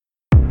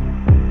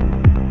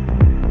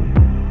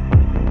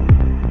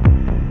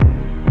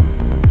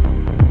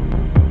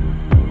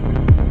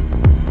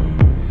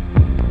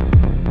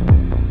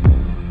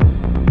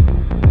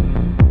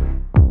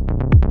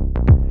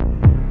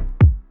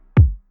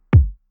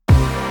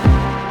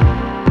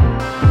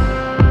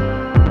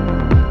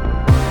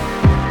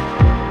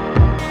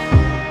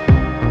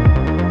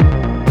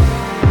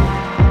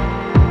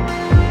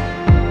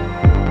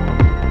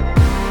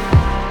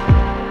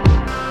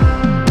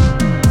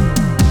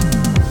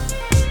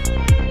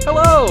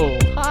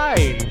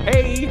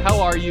How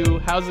are you?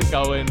 How's it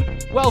going?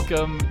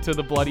 Welcome to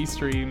the Bloody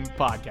Stream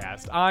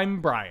podcast.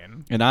 I'm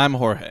Brian. And I'm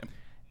Jorge.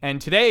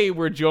 And today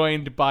we're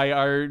joined by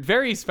our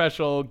very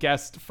special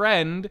guest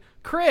friend,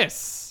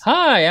 Chris.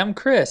 Hi, I'm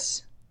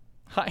Chris.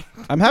 Hi.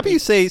 I'm happy you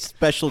say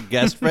special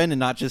guest friend and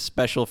not just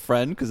special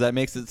friend, because that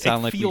makes it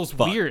sound like feels we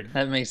fuck. weird.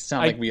 That makes it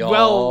sound like we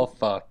all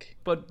fuck.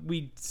 But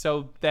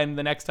so then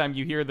the next time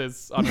you hear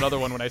this on another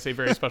one when I say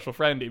very special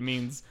friend, it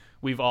means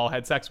we've all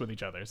had sex with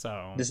each other.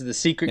 So This is the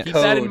secret code. Keep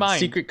that in mind.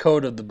 Secret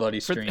code of the Bloody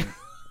Stream.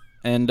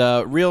 And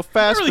real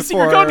fast, not really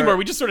secret code anymore.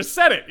 We just sort of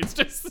said it. It's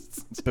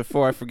just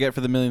before I forget for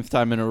the millionth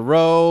time in a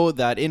row,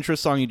 that intro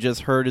song you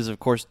just heard is, of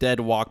course, Dead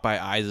Walk by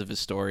Eyes of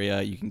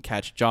Astoria. You can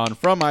catch John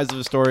from Eyes of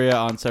Astoria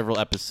on several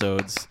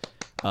episodes.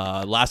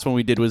 Last one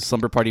we did was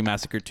Slumber Party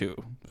Massacre 2.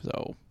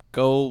 So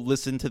go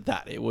listen to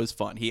that. It was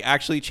fun. He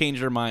actually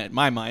changed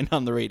my mind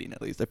on the rating,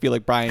 at least. I feel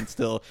like Brian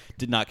still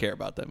did not care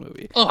about that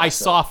movie. I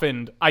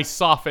softened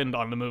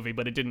on the movie,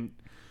 but it didn't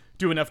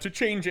do enough to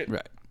change it.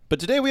 Right. But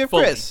today we have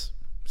Fully. Chris.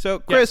 So,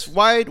 Chris,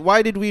 Yes.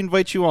 why did we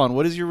invite you on?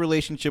 What is your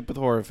relationship with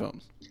horror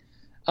films?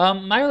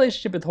 My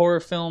relationship with horror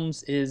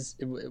films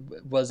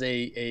was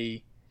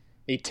a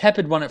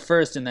tepid one at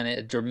first, and then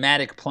a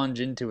dramatic plunge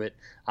into it.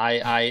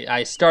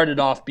 I started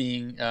off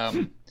being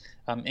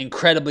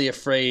incredibly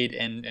afraid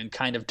and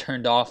kind of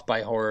turned off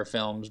by horror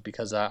films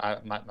because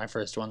my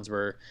first ones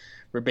were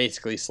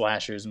basically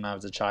slashers when I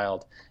was a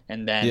child,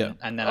 and then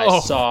I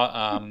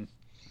saw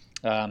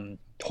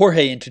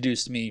Jorge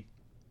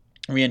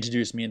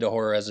reintroduced me into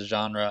horror as a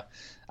genre.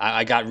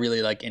 I got really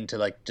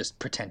into just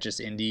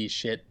pretentious indie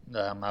shit.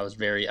 I was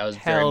very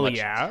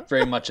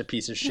much a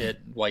piece of shit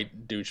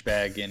white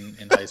douchebag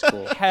in high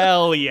school.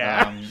 Hell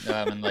yeah.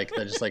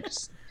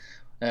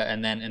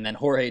 And then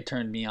Jorge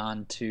turned me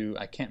on to,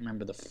 I can't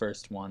remember the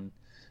first one,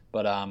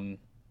 but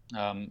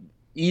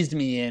eased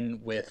me in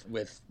with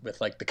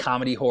like the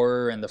comedy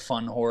horror and the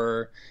fun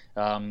horror,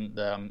 and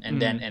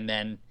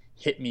then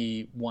hit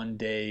me one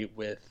day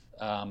with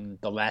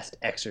The Last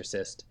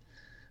Exorcist,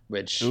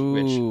 which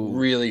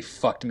really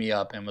fucked me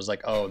up and was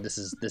like, oh, this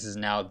is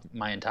now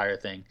my entire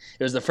thing.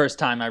 It was the first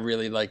time I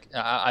really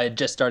I had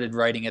just started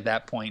writing at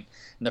that point,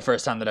 and the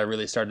first time that I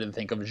really started to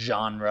think of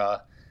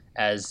genre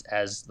as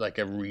like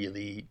a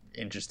really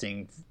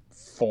interesting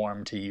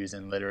form to use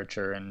in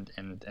literature and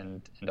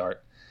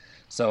art.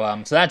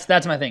 So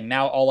that's my thing.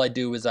 Now all I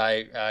do is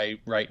I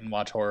write and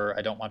watch horror.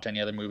 I don't watch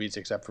any other movies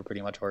except for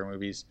pretty much horror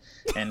movies.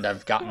 And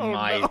I've gotten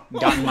my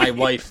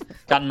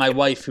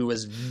wife who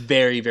was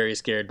very, very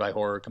scared by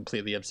horror,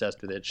 completely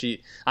obsessed with it.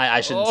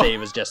 I shouldn't say it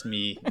was just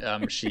me.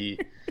 She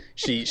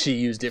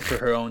used it for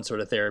her own sort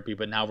of therapy,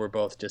 but now we're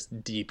both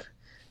just deep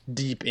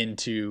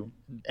into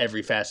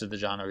every facet of the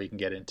genre we can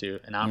get into.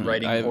 And I'm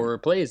writing horror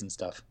plays and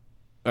stuff.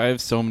 I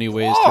have so many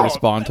ways to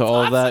respond to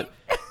all of that.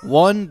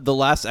 One, The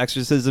Last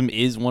Exorcism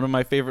is one of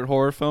my favorite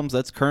horror films.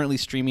 That's currently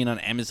streaming on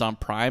Amazon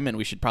Prime, and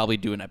we should probably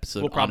do an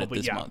episode on it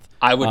this month.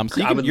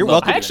 You're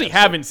welcome. I actually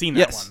haven't seen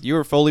that one. Yes, you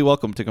are fully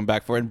welcome to come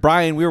back for it. And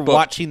Brian, we were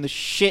watching the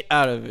shit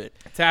out of it.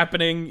 It's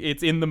happening.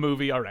 It's in the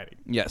movie already.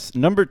 Yes.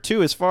 Number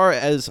two, as far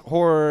as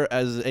horror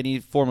as any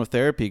form of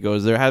therapy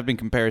goes, there have been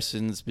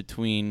comparisons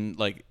between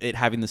it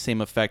having the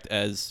same effect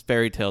as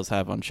fairy tales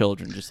have on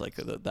children, just like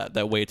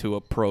that way to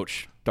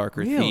approach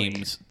darker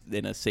themes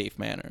in a safe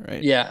manner,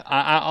 right? Yeah,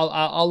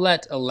 I'll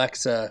let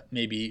Alexa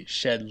maybe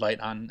shed light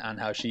on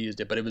how she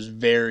used it, but it was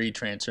very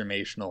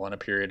transformational in a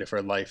period of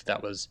her life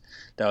that was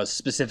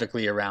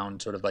specifically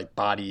around sort of like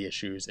body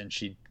issues, and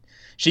she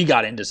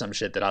got into some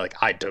shit that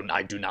I do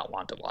not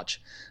want to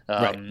watch.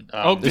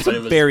 There's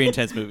some very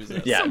intense movies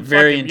there. Yeah,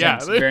 very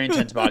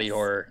intense body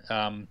horror.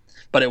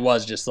 But it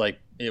was just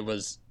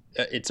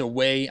it's a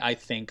way, I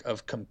think,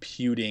 of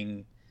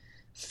computing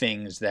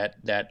things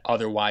that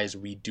otherwise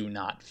we do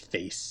not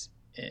face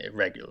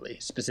regularly,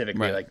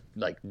 specifically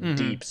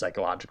deep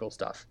psychological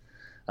stuff,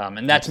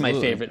 and that's my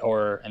favorite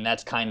horror, and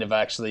that's kind of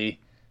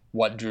actually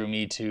what drew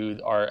me to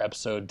our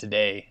episode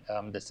today.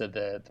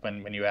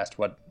 When you asked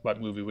what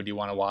movie would you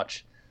want to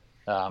watch,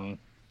 I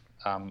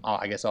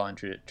guess I'll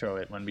intro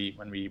it. When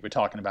we were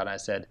talking about it, I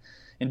said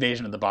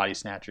Invasion of the Body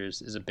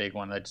Snatchers is a big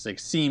one that just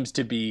seems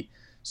to be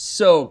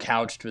so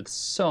couched with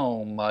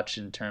so much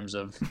in terms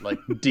of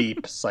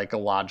deep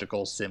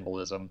psychological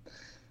symbolism.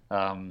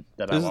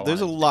 There's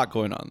a lot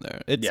going on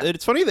there.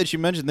 It's funny that you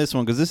mentioned this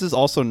one, because this is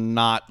also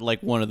not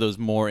one of those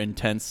more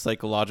intense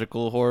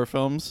psychological horror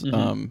films.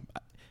 Mm-hmm.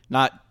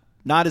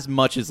 Not as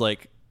much as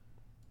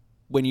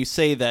when you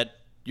say that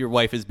your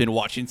wife has been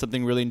watching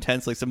something really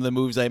intense, some of the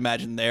movies I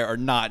imagine there are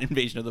not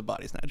Invasion of the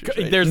Body Snatchers.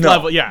 Right? There's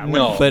level, yeah.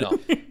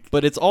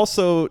 But it's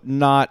also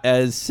not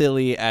as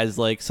silly as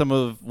some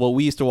of what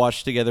we used to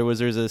watch together.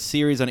 There's a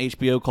series on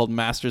HBO called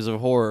Masters of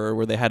Horror,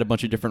 where they had a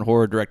bunch of different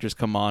horror directors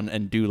come on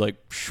and do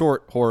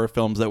short horror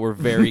films that were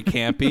very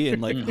campy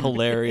and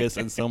hilarious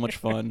and so much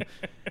fun.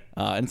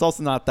 And it's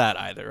also not that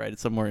either, right?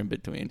 It's somewhere in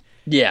between.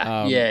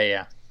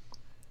 Yeah.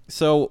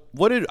 So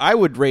I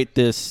would rate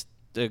this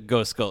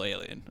Ghost Skull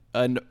Alien.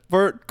 And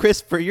for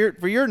Chris, for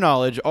your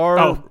knowledge,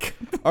 our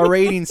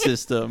rating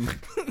system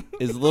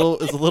is a little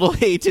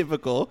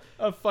atypical.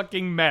 A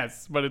fucking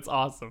mess, but it's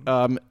awesome.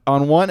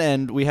 On one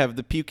end, we have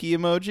the pukey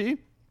emoji,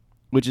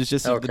 which is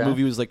just if the Okay.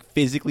 movie was like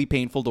physically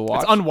painful to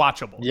watch. It's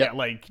unwatchable. Yeah. Yeah,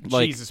 like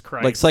Like- Jesus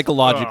Christ. Like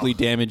psychologically Ugh.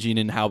 damaging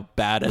in how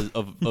bad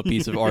of a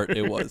piece of art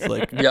it was.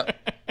 Like,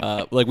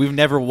 Yep. like we've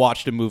never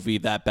watched a movie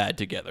that bad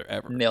together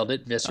ever. Nailed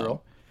it.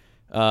 Visceral.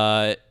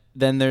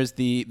 Then there's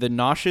the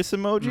nauseous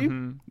emoji,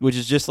 Mm-hmm. which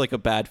is just like a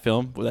bad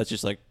film. Well, that's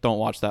just like don't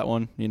watch that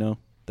one. You know,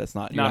 that's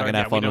not you're not gonna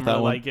have fun we with don't that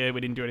really one. like it.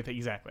 We didn't do anything.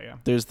 Exactly, yeah.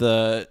 There's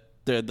the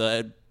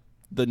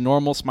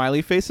normal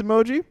smiley face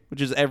emoji,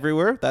 which is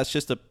everywhere. That's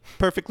just a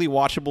perfectly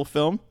watchable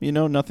film. You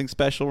know, nothing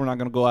special. We're not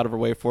going to go out of our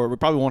way for it. We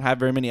probably won't have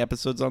very many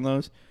episodes on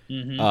those.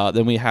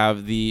 Then we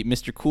have the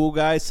Mr. Cool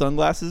Guy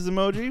sunglasses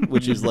emoji,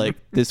 which is like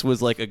this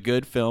was like a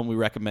good film. We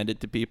recommend it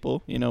to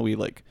people. You know, we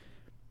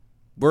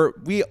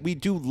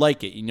do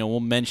like it. You know, we'll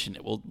mention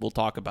it. We'll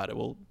talk about it.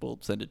 We'll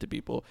send it to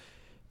people.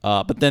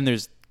 But then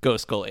there's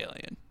Ghost Skull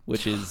Alien,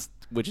 which is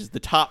the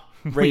top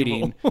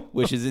rating,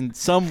 which is in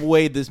some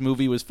way this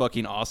movie was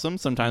fucking awesome.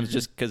 Sometimes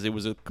just because it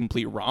was a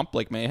complete romp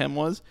like Mayhem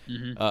was.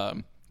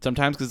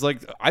 Sometimes because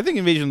like I think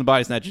Invasion of the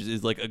Body Snatchers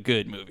is like a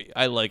good movie.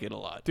 I like it a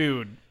lot.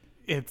 Dude,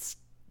 it's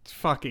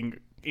fucking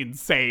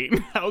insane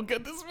how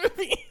good this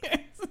movie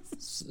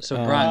is. So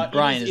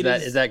Brian, it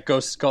is that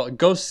Ghost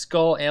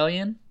Skull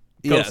Alien?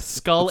 Ghost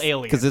Skull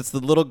Alien. Because it's the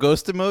little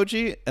ghost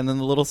emoji and then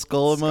the little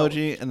skull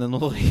emoji and then the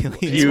little alien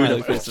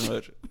smiley face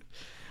emoji.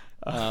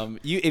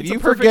 If you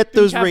forget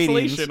those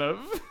ratings,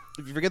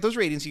 if you forget those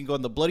ratings, you can go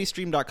on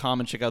thebloodystream.com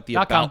and check out the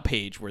about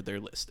page where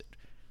they're listed.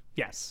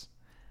 Yes.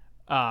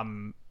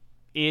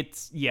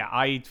 This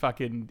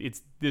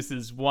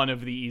is one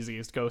of the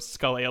easiest Ghost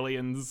Skull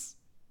Aliens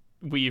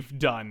we've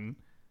done.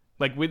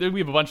 Like we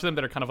have a bunch of them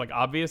that are kind of like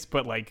obvious,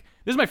 but like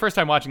this is my first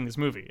time watching this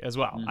movie as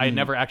well. I had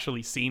never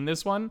actually seen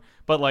this one,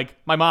 but like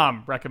my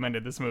mom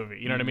recommended this movie.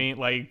 You know what I mean?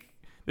 Like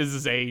this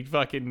is a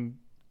fucking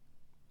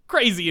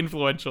crazy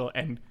influential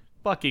and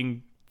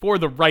fucking for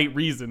the right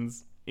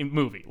reasons in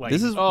movie. Like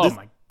this is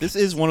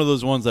one of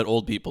those ones that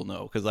old people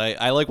know because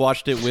I like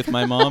watched it with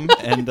my mom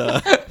and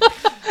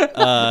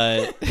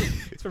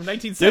it's from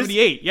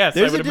 1978. Yes,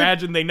 I would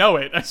imagine they know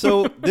it.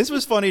 So this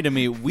was funny to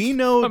me. We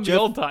know from the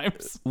old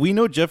times. We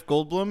know Jeff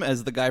Goldblum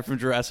as the guy from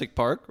Jurassic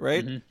Park,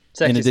 right?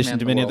 Sexiest in addition man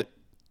to in the many world.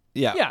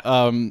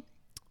 yeah.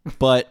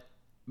 But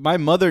my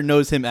mother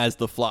knows him as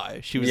the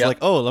Fly. She was like,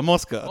 "Oh, La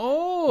Mosca."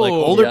 Oh, like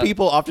older yeah.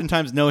 people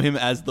oftentimes know him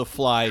as the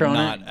Fly,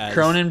 not as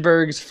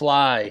Cronenberg's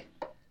Fly.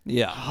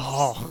 Yeah.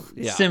 Oh,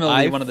 yeah.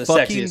 Similarly, one of the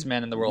fucking sexiest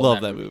men in the world.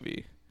 Love that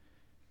movie.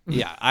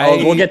 Yeah,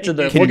 we'll get to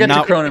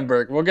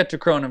Cronenberg. We'll get to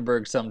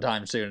Cronenberg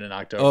sometime soon in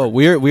October. Oh,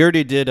 we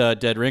already did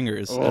Dead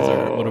Ringers as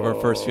one of our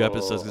first few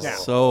episodes.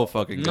 It's so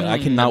fucking good. I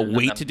cannot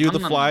wait to do The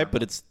Fly,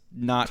 but it's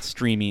not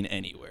streaming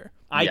anywhere.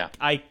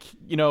 I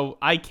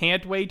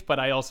can't wait, but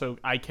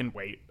I can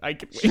wait. I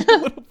can wait a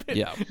little bit.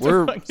 Yeah,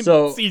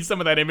 to see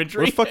some of that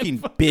imagery. We're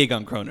fucking big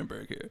on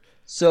Cronenberg here.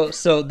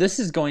 So this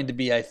is going to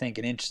be, I think,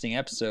 an interesting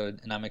episode,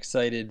 and I'm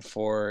excited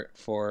for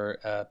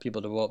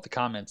people to vote the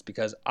comments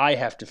because I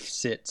have to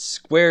sit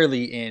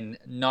squarely in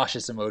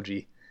nauseous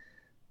emoji.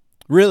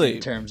 Really,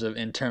 in terms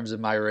of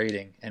my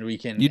rating, and we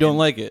can. You don't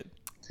like it?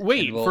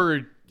 Wait,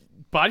 for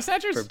Body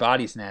Snatchers? For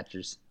Body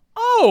Snatchers.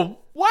 Oh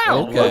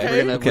wow!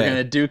 Okay. We're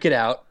gonna duke it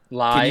out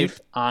live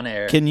on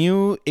air. Can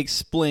you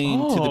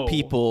explain to the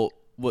people?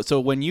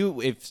 So when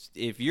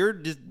if you're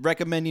just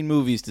recommending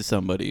movies to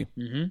somebody,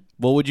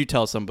 what would you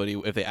tell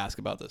somebody if they ask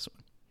about this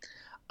one?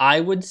 I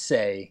would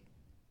say,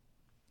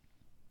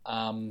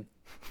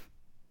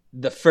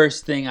 the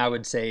first thing I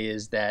would say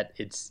is that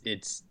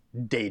it's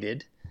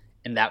dated,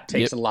 and that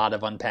takes a lot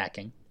of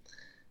unpacking.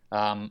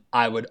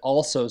 I would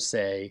also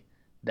say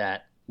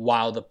that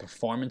while the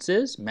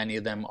performances, many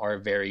of them are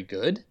very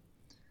good,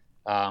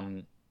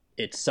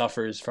 it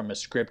suffers from a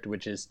script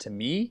which is, to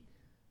me,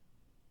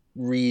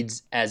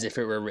 reads as if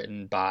it were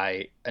written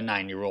by a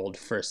 9-year-old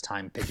first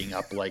time picking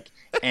up like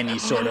any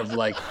sort of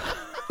like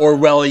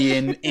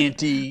Orwellian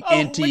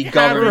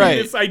anti-government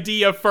having this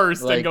idea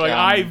first like, and going,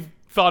 I've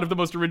thought of the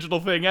most original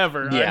thing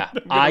ever. Yeah,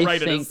 I'm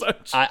write think. It as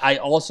such. I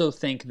also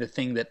think the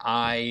thing that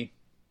I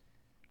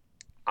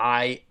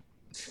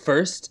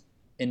first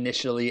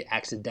initially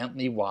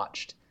accidentally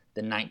watched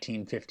the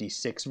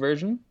 1956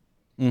 version,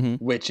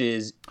 which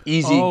is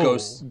easy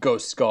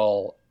ghost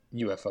skull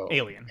UFO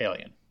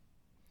alien.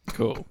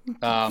 Cool.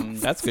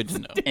 That's good to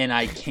know. And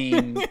I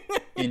came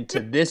into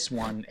this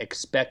one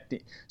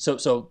expecting.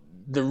 So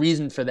the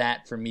reason for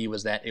that for me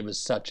was that it was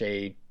such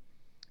a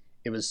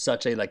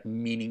like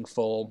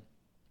meaningful,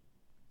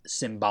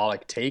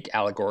 symbolic take,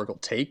 allegorical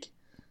take.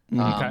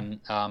 And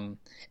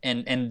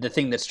the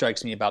thing that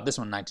strikes me about this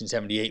one,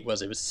 1978,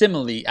 was it was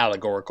similarly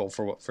allegorical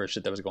for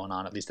shit that was going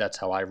on. At least that's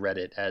how I read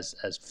it, as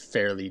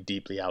fairly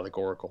deeply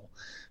allegorical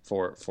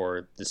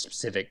for the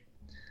specific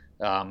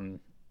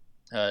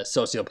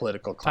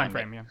socio-political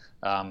climate.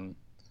 Time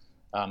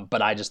frame,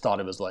 but I just thought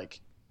it was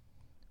like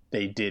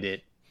they did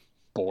it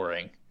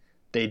boring.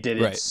 They did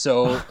it Right.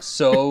 so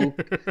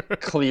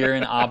clear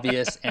and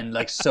obvious, and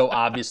like so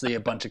obviously a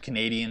bunch of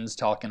Canadians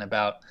talking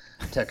about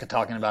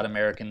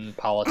American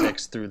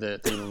politics through the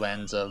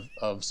lens of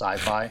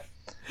sci-fi.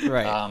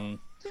 Right.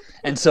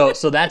 And so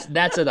that's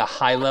at a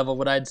high level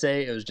what I'd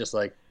say. It was just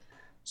like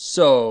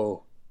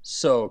so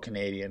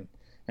Canadian.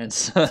 And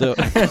so,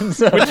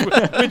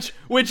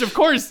 which of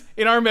course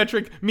in our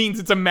metric means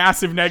it's a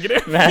massive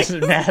negative.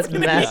 massive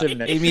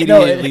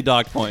Immediately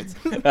docked points.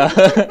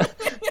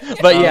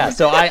 But yeah,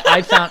 so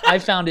I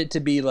found it to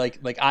be like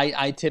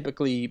I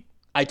typically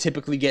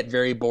get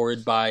very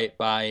bored by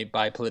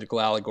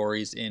political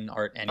allegories in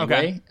art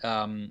anyway.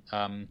 Okay.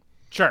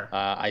 Sure.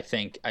 I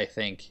think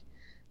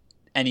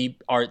any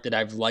art that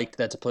I've liked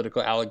that's a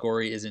political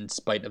allegory is in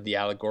spite of the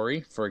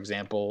allegory. For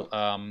example,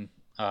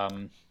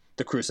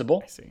 The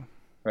Crucible. I see.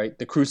 Right,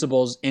 The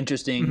Crucible's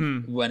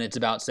interesting when it's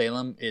about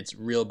Salem. It's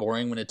real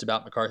boring when it's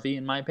about McCarthy,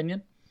 in my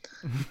opinion.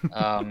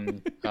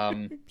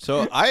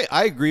 So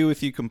I agree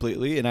with you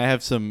completely, and I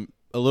have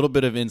a little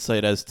bit of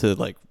insight as to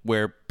like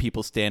where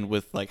people stand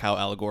with like how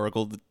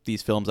allegorical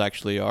these films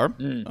actually are.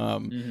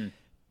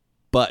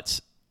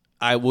 But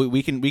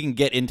we can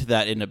get into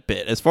that in a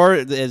bit. As far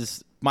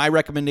as my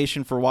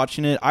recommendation for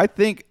watching it, I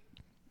think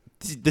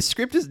the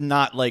script is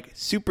not like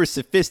super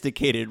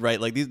sophisticated, right?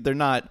 Like they're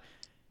not.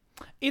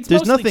 There's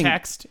mostly nothing...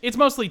 text. It's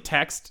mostly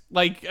text.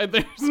 Like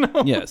there's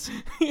no. Yes.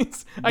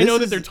 I know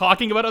that they're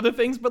talking about other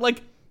things, but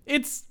like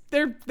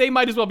they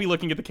might as well be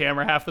looking at the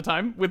camera half the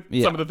time with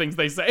some of the things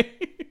they say.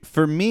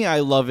 For me,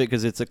 I love it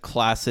because it's a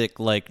classic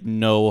like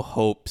no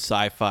hope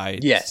sci-fi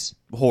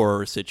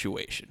horror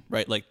situation,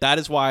 right? Like that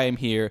is why I'm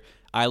here.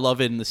 I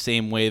love it in the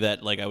same way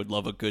that like I would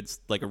love a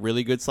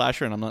really good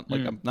slasher, and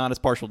I'm not as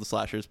partial to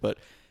slashers, but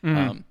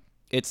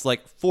it's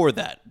like for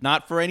that,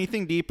 not for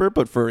anything deeper,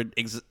 but for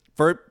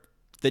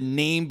the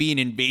name being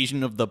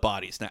Invasion of the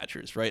Body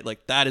Snatchers, right?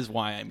 Like that is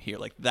why I'm here.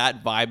 Like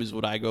that vibe is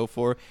what I go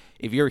for.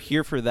 If you're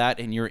here for that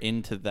and you're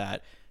into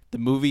that, the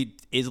movie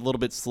is a little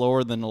bit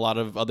slower than a lot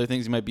of other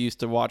things you might be used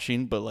to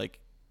watching, but like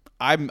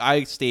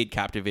I stayed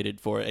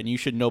captivated for it, and you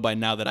should know by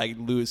now that I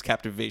lose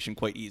captivation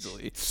quite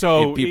easily.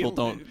 So if people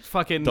don't,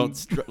 and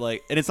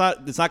it's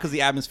not because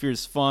the atmosphere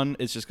is fun.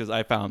 It's just because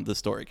I found the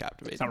story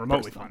captivating. It's not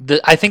remotely fun.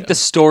 I think the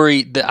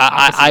story.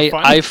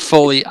 I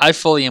fully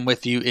am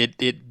with you.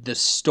 The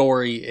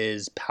story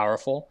is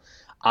powerful.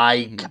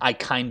 I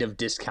kind of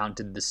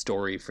discounted the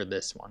story for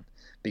this one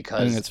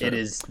because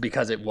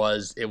it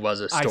was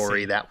a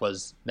story that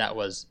was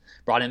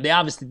brought in. They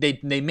obviously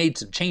they made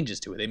some changes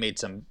to it. They made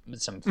some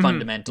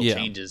fundamental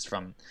changes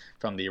from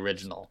the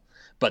original.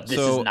 But this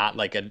is not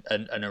like an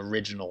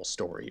original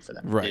story for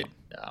them. Right.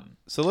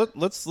 So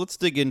let's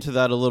dig into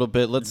that a little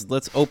bit.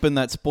 Let's open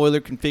that spoiler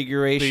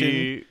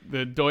configuration.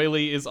 The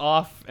doily is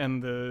off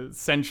and the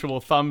sensual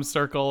thumb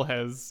circle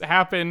has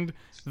happened,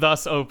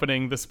 thus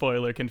opening the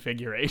spoiler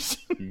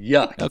configuration.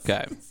 Yuck.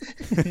 Okay.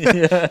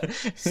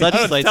 Such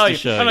sights to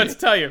show. I don't know what to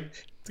tell you.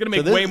 It's gonna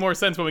make way more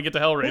sense when we get to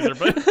Hellraiser,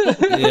 but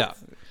yeah.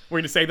 We're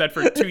going to save that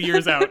for 2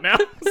 years out now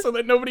so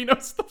that nobody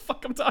knows what the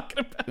fuck I'm talking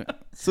about.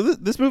 So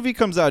this movie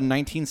comes out in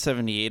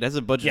 1978. It has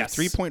a budget of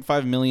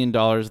 $3.5 million.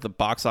 The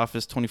box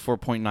office,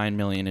 $24.9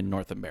 million in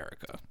North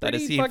America. That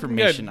is the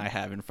information I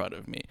have in front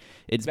of me.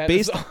 It is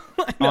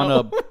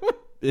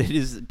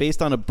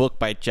based on a book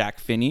by Jack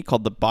Finney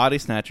called The Body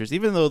Snatchers,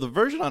 even though the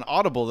version on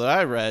Audible that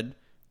I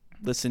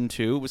listened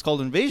to, was called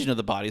Invasion of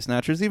the Body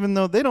Snatchers, even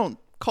though they don't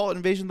call it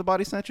Invasion of the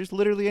Body Snatchers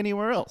literally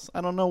anywhere else.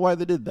 I don't know why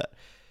they did that.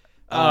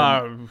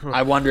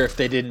 I wonder if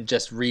they didn't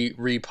just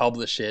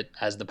republish it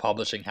as the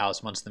publishing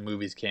house once the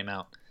movies came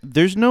out.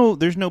 There's no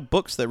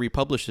books that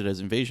republished it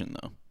as Invasion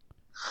though.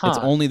 Huh. It's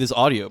only this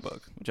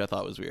audiobook, which I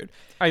thought was weird.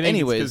 I think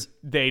anyways,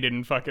 they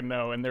didn't fucking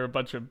know, and there were a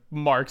bunch of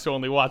marks who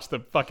only watched the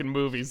fucking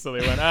movies, so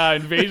they went,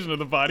 Invasion of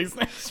the Body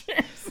Snatchers.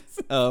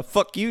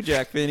 Fuck you,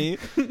 Jack Finney.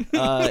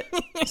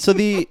 So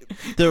the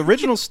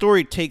original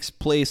story takes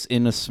place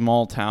in a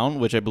small town,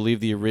 which I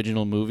believe the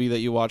original movie that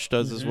you watched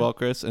does as well,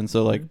 Chris. And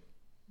so like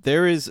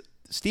there is.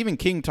 Stephen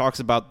King talks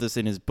about this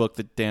in his book,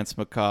 The Dance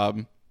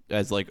Macabre,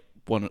 as like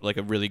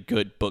a really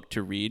good book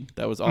to read.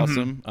 That was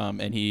awesome.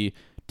 And he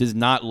does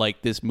not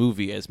like this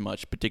movie as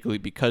much, particularly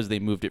because they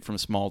moved it from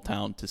small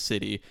town to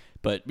city.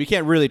 But we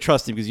can't really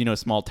trust him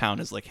because small town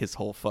is like his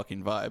whole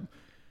fucking vibe.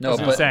 No,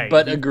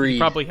 but agreed. He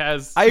probably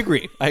has. I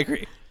agree.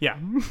 Yeah.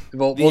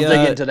 We'll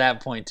dig into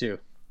that point too.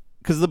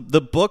 Because the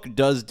book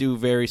does do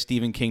very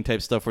Stephen King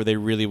type stuff where they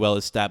really well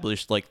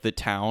established like the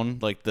town.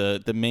 Like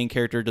the main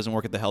character doesn't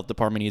work at the health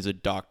department. He's a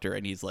doctor,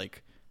 and he's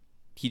like,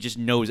 he just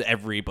knows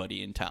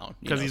everybody in town.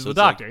 Because he's the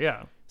doctor,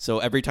 yeah. So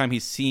every time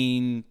he's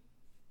seen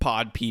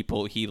pod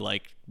people, he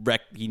like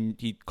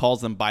he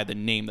calls them by the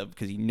name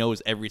because he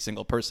knows every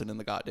single person in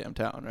the goddamn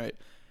town, right?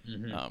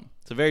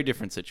 It's a very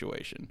different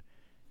situation.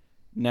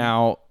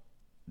 Now,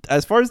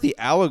 as far as the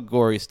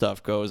allegory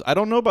stuff goes, I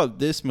don't know about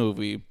this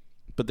movie,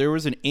 but there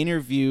was an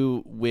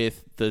interview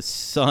with the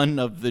son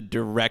of the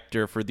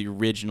director for the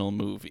original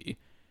movie.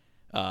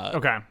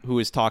 Who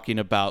was talking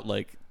about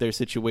like their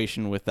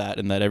situation with that,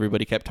 and that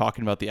everybody kept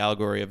talking about the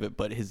allegory of it,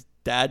 but his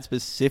dad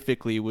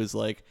specifically was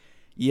like,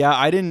 Yeah,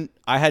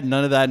 I had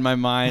none of that in my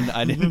mind.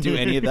 I didn't do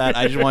any of that.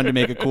 I just wanted to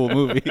make a cool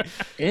movie.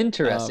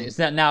 Interesting.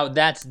 Now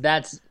that's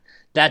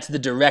the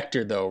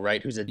director though,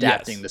 right? Who's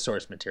adapting the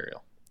source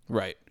material.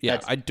 Right. Yeah.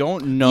 I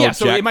don't know. Yeah,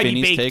 so Jack it might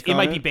Finney's be baked. take It on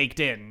might be baked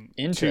in.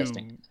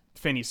 Interesting.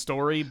 To Finney's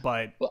story,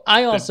 but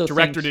I also the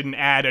director think, didn't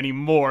add any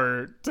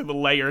more to the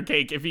layer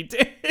cake. If he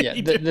did, Yeah,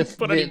 he didn't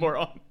put any more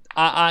on.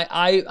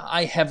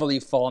 I heavily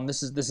fall, and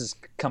this is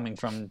coming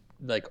from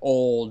like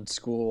old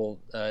school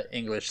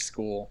English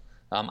school.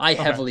 I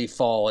heavily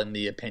fall in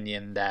the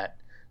opinion that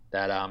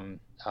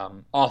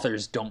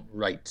authors don't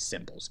write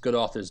symbols. Good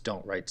authors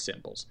don't write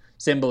symbols.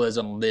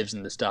 Symbolism lives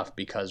in the stuff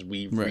because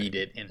we read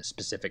it in a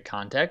specific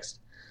context.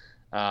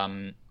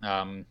 And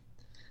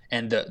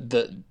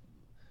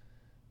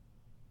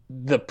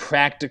the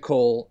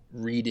practical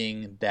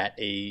reading that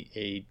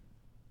a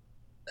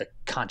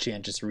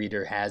conscientious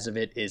reader has of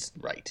it is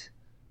right.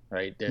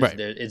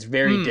 It's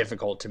very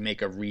difficult to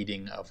make a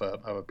reading of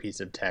a piece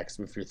of text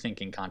if you're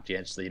thinking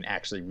conscientiously and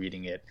actually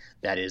reading it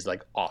that is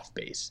like off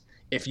base.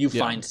 If you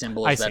find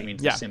symbols, that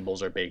means the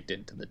symbols are baked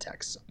into the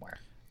text somewhere.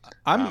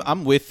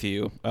 I'm with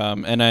you,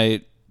 and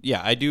I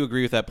do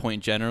agree with that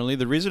point generally.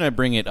 The reason I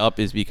bring it up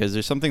is because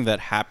there's something that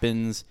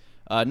happens.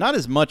 Not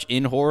as much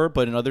in horror,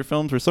 but in other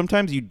films where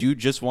sometimes you do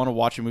just want to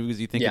watch a movie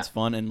because you think it's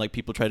fun, and like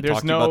people try to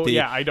talk to you about the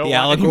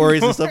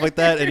allegories and stuff like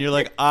that, and you're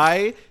like,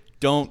 I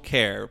don't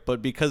care, but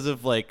because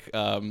of like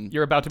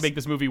you're about to make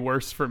this movie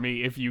worse for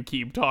me if you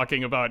keep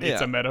talking about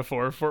it's a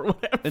metaphor for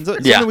whatever. And so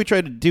something we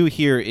try to do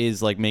here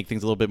is like make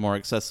things a little bit more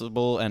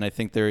accessible, and I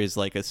think there is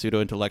like a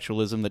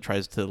pseudo-intellectualism that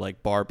tries to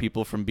like bar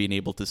people from being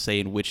able to say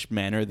in which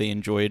manner they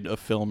enjoyed a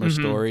film or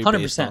story 100%.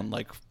 based on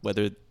like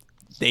whether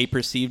they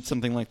perceived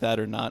something like that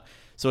or not.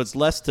 So it's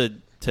less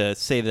to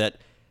say that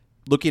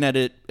looking at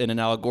it in an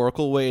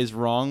allegorical way is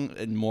wrong,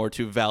 and more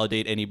to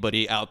validate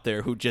anybody out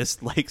there who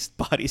just likes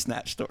body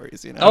snatch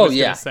stories. You know? Oh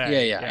yeah.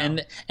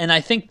 And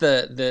I think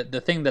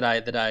the thing that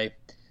I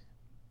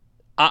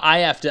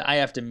have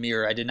to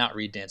mirror. I did not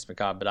read Dance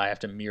Macabre, but I have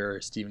to mirror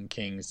Stephen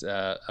King's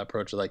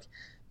approach. Like,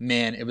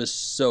 man, it was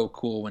so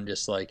cool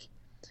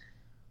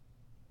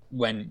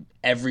when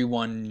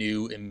everyone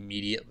knew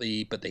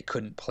immediately, but they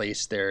couldn't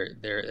place their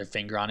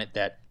finger on it,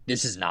 that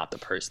this is not the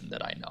person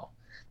that I know.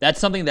 That's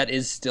something that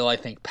is still, I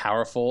think,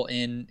 powerful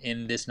in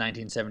this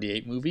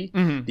 1978 movie.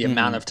 The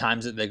amount of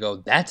times that they go,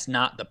 that's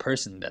not the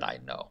person that I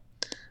know.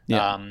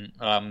 Yeah.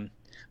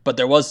 But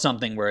there was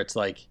something where it's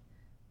like,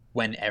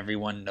 when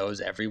everyone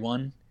knows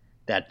everyone,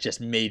 that just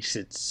makes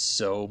it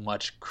so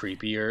much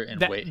creepier.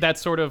 And that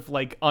sort of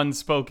like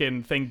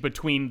unspoken thing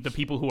between the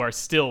people who are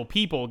still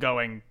people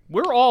going,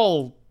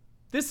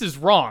 this is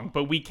wrong,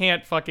 but we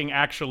can't fucking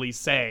actually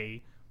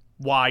say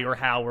why or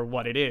how or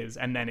what it is,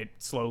 and then it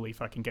slowly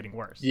fucking getting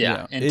worse.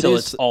 Yeah. Until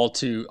it's all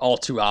too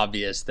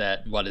obvious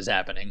that what is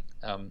happening.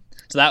 So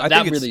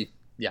that really,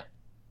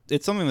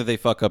 it's something that they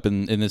fuck up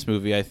in this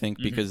movie, I think,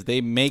 because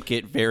they make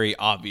it very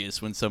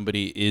obvious when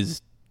somebody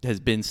has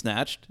been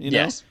snatched. You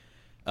know?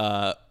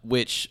 Yes.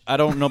 Which I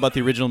don't know about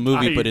the original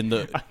movie, but in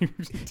the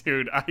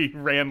dude, I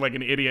ran like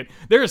an idiot.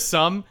 There are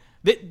some.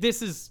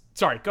 This is.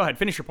 Sorry, go ahead.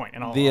 Finish your point,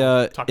 and I'll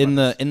talk about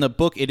this. In the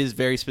book, it is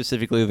very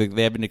specifically like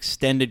they have an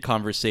extended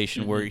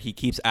conversation where he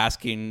keeps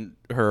asking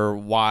her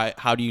why.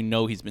 How do you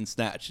know he's been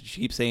snatched?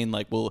 She keeps saying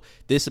like, "Well,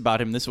 this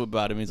about him, this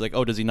about him." He's like,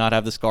 "Oh, does he not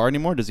have the scar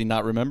anymore? Does he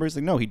not remember?" He's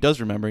like, "No, he does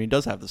remember. He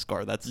does have the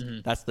scar. That's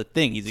the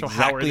thing. He's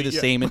exactly the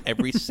same in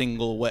every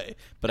single way.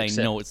 But I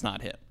know it's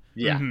not him."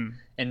 Yeah,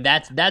 and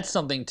that's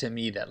something to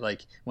me that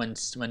like when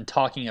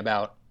talking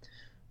about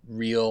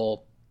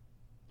real,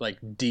 like,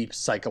 deep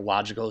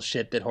psychological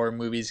shit that horror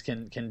movies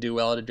can do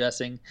well at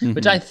addressing,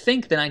 which I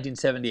think the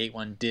 1978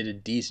 one did a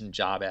decent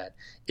job at.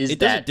 It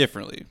does it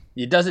differently.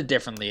 It does it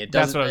differently. It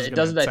does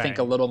it, I think,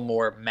 a little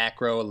more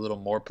macro, a little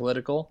more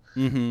political.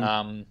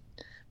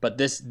 But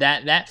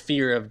that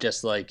fear of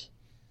just like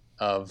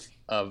of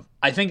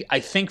I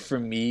think for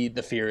me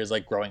the fear is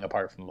like growing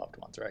apart from loved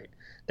ones, right?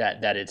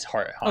 That it's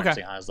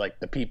haunting on is like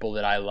the people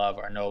that I love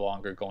are no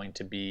longer going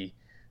to be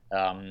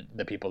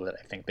the people that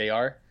I think they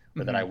are,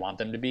 or that I want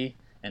them to be.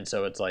 And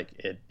so it's like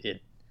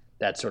it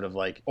that's sort of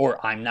like,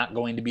 or I'm not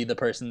going to be the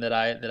person that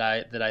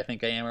I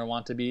think I am or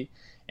want to be,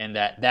 and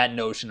that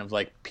notion of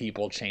like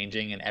people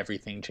changing and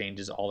everything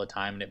changes all the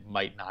time and it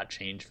might not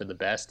change for the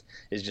best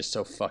is just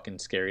so fucking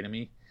scary to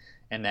me.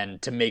 And then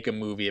to make a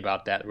movie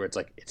about that where it's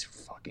like it's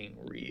fucking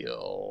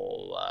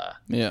real,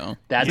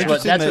 that's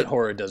what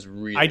horror does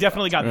really. I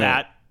definitely got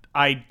that.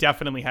 I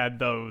definitely had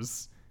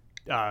those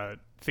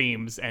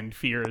themes and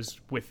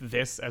fears with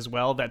this as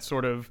well. That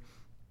sort of.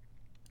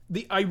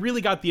 I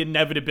really got the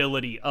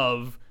inevitability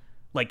of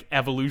like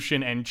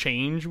evolution and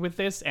change with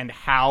this, and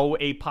how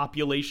a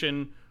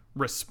population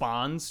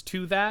responds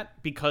to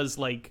that, because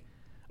like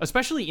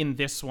especially in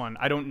this one,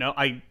 I don't know,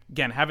 I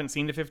again haven't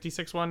seen the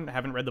 56 one,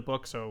 haven't read the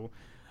book, so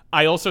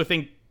I also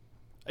think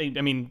I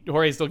mean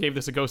Jorge still gave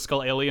this a Ghost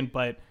Skull Alien,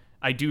 but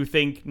I do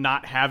think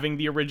not having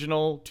the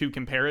original to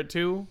compare it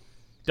to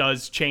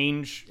does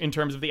change in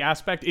terms of the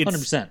aspect. It's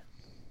 100%.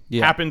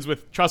 happens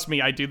with. Trust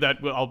me, I do that.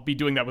 I'll be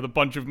doing that with a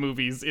bunch of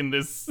movies in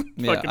this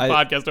fucking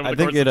podcast over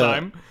the course of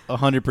time.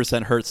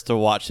 100% hurts to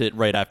watch it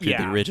right after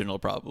the original,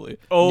 probably.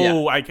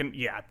 Oh, I can.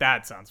 Yeah,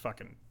 that sounds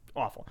fucking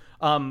awful.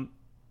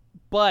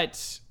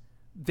 But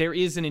there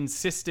is an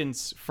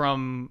insistence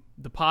from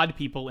the pod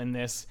people in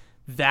this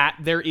that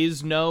there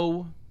is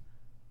no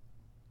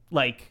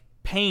like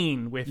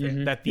pain with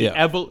it. That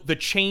the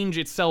change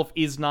itself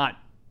is not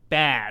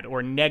bad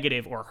or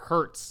negative or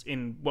hurts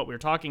in what we're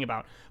talking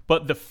about,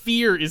 but the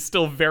fear is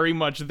still very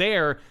much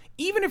there,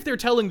 even if they're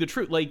telling the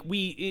truth. Like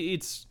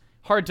it's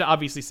hard to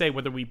obviously say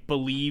whether we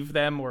believe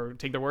them or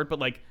take their word, but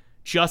like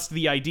just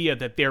the idea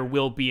that there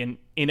will be an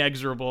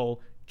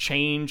inexorable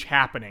change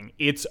happening.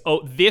 It's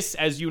this,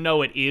 as you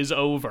know, it is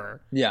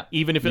over. Yeah.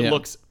 Even if it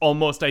looks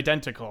almost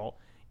identical,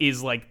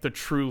 is like the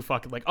true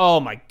fucking like, oh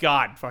my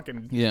god,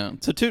 fucking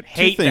So two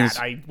hate things.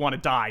 that. I want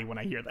to die when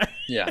I hear that.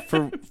 Yeah.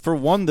 For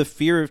one, the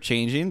fear of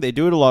changing, they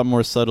do it a lot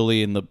more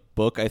subtly in the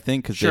book, I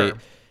think, because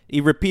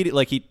he repeated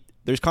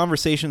there's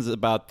conversations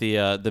about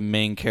the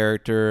main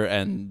character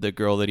and the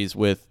girl that he's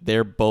with.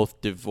 They're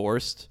both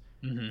divorced.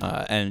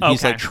 And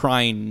he's like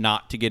trying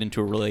not to get into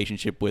a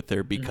relationship with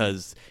her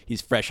because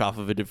he's fresh off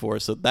of a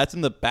divorce. So that's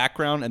in the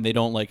background, and they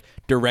don't like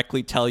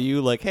directly tell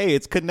you like, hey,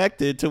 it's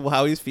connected to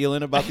how he's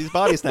feeling about these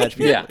body snatch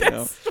people. You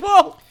know?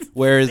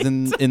 Whereas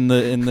in the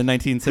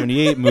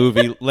 1978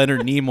 movie,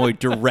 Leonard Nimoy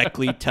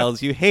directly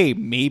tells you, hey,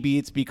 maybe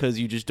it's because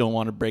you just don't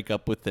want to break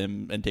up with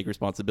him and take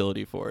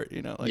responsibility for it.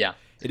 You know,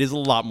 it is a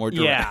lot more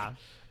direct.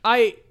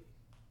 Yeah,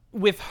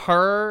 with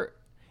her.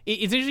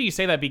 It's interesting you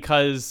say that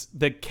because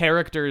the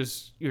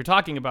characters you're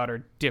talking about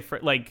are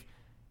different. Like,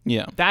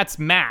 that's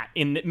Matt.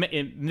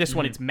 In this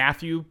one, it's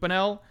Matthew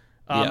Bonnell.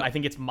 I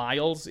think it's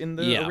Miles in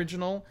the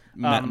original.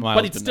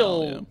 But it's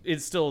still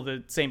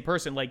the same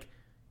person. Like,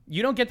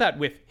 you don't get that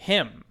with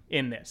him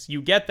in this.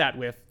 You get that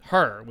with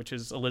her, which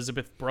is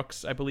Elizabeth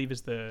Brooks, I believe,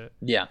 is the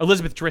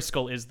Elizabeth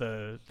Driscoll is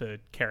the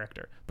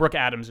character. Brooke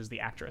Adams is the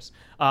actress.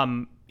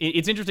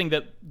 It's interesting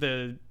that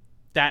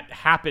that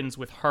happens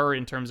with her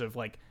in terms of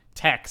like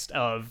text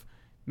of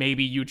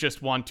maybe you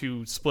just want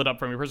to split up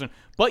from your person,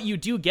 but you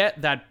do get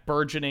that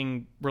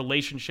burgeoning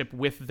relationship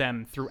with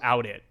them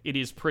throughout it. It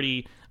is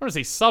pretty, I don't want to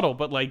say subtle,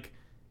 but like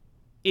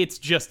it's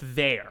just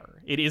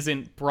there. It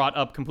isn't brought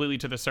up completely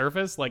to the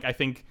surface. Like, I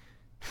think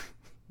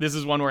this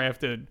is one where I have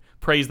to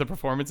praise the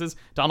performances.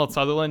 Donald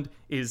Sutherland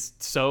is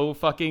so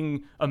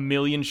fucking a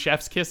million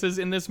chef's kisses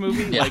in this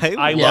movie.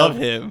 I love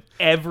him.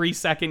 Every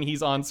second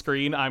he's on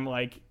screen, I'm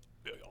like,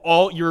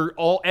 no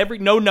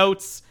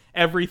notes.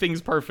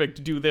 Everything's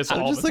perfect. Do this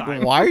all the time.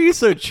 Like, why are you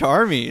so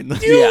charming,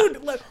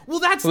 dude? Well,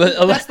 that's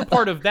the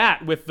part of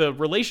that with the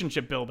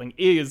relationship building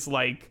is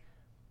like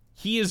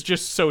he is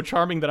just so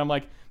charming that I'm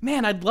like,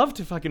 man, I'd love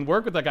to fucking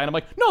work with that guy. And I'm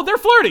like, no, they're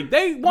flirting.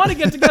 They want to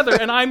get together,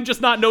 and I'm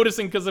just not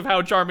noticing because of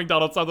how charming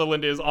Donald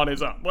Sutherland is on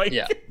his own. Like,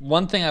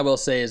 one thing I will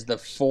say is the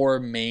four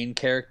main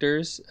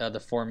characters, the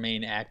four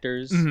main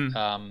actors.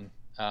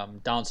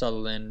 Donald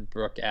Sutherland,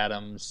 Brooke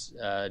Adams,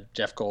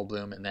 Jeff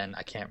Goldblum, and then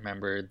I can't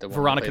remember the one.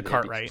 Veronica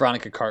Cartwright.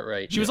 Veronica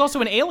Cartwright. She was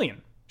also an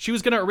alien. She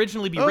was going to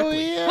originally be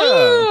Ripley.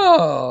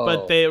 Oh,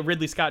 but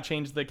Ridley Scott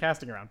changed the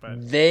casting around. But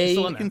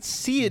you can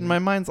see it in my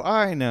mind's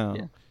eye now.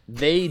 Yeah.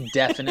 They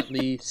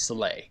definitely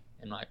slay,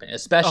 in my opinion.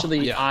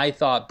 Especially, I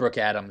thought Brooke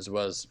Adams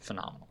was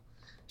phenomenal.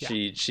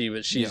 Yeah.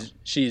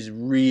 She's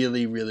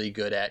really, really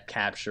good at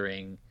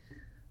capturing,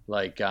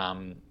 like,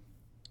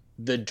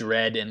 the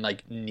dread and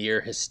like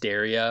near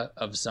hysteria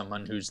of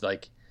someone who's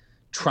like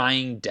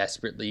trying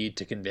desperately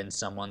to convince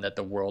someone that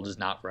the world is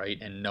not right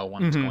and no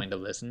one's going to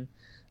listen.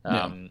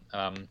 And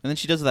then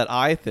she does that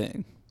eye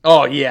thing.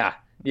 Oh yeah.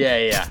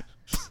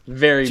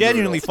 Very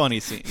genuinely brutal. Funny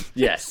scene.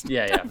 Yes.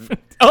 Yeah.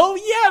 Oh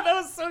yeah, that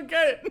was so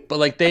good. But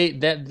like the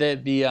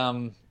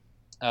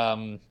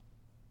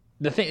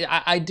thing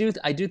I do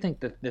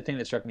think that the thing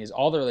that struck me is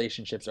all the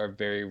relationships are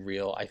very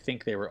real. I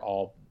think they were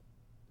all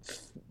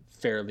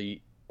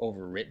fairly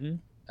overwritten,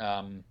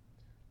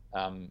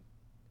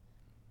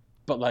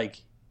 but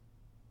like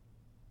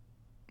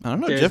I don't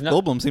know. Jeff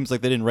Goldblum seems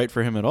like they didn't write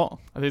for him at all.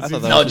 Jeff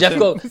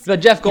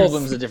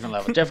Goldblum's a different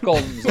level. Jeff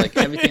Goldblum's like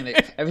everything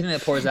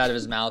that pours out of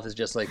his mouth is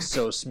just like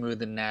so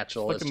smooth and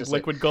natural. It's just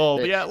liquid like,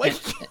 gold.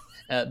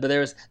 But there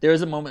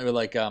was a moment where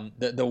like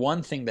the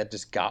one thing that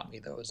just got me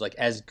though is like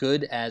as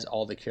good as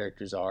all the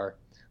characters are,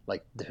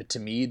 like to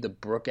me the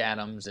Brooke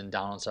Adams and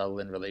Donald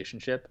Sutherland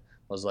relationship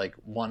was like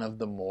one of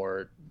the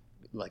more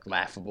like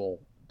laughable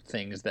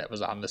things that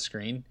was on the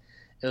screen.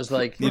 It was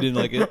like you didn't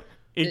like it.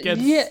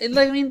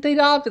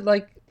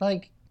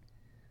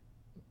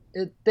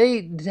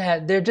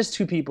 They're just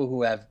two people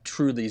who have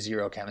truly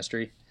zero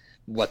chemistry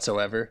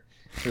whatsoever.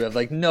 Who have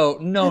like no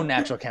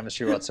natural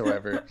chemistry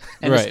whatsoever,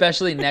 and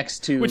especially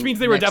next to which means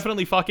they were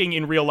definitely fucking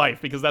in real life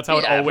because that's how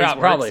it always works.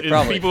 Probably.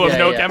 People who have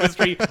no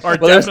chemistry are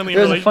definitely in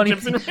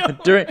relationships in real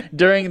life.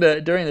 During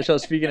the show.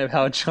 Speaking of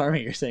how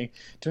charming you're saying,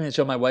 during the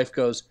show, my wife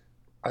goes,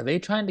 "Are they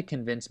trying to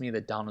convince me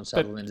that Donald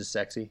Sutherland is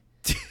sexy?"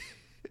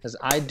 Because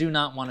I do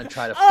not want to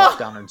try to fuck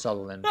Donald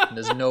Sutherland.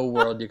 There's no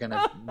world you're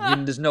gonna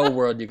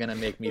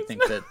make me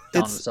think that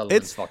Donald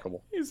Sutherland's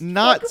fuckable.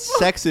 Not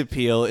sex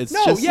appeal. It's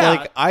just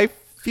like I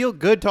feel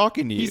good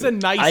talking to you. He's a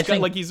nice guy,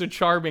 like he's a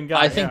charming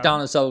guy. I think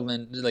Donald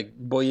Sutherland, like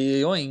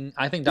boing.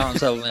 I think Donald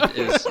Sutherland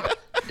is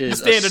you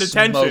stand at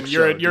attention.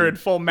 You're in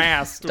full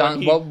mast.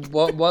 What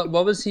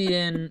was he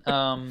in? He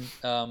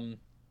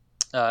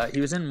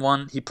was in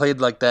one. He played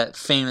like that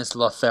famous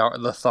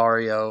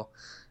Lothario.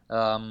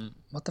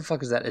 What the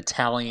fuck is that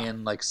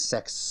Italian like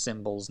sex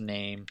symbol's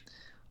name?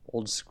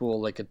 Old school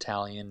like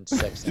Italian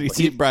sex symbol. You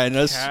see Brian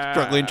is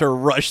struggling to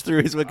rush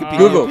through his Wikipedia.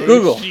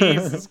 Google.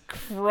 Jesus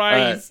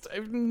Christ, I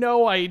have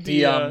no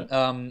idea.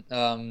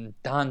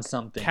 Don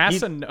something.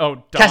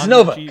 Casanova.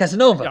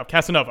 Casanova. Yeah,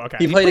 Casanova. Okay.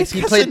 He played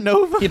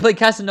Casanova? He played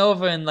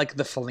Casanova in like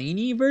the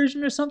Fellini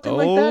version or something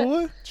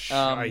like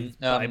that.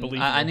 I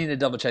believe. I need to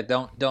double check.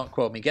 Don't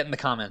quote me. Get in the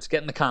comments.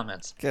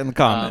 Someone's Get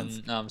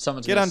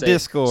gonna on say,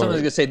 Discord.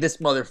 Someone's gonna say this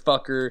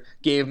motherfucker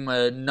gave him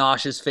a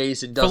nauseous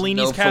face and doesn't know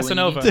Fellini's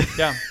Casanova.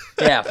 Fellini.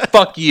 Yeah,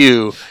 fuck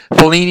you.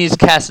 Fellini's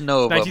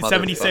Casanova.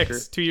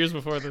 1976, 2 years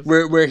before this.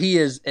 Where he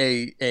is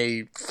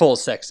a full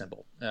sex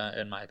symbol,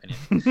 in my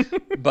opinion.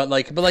 but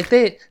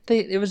they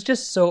it was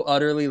just so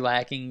utterly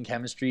lacking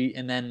chemistry,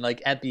 and then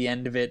like at the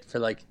end of it for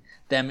like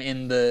them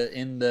in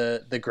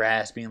the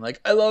grass being like,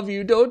 I love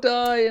you, don't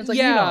die. It's like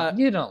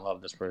you don't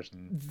love this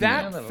person.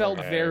 That felt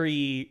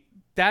very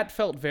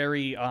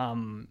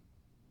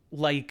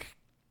like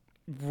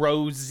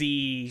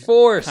rosy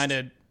forced kind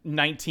of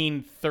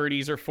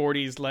 1930s or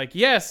 40s, like,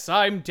 yes,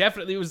 I'm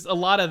definitely, it was a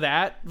lot of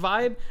that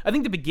vibe. I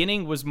think the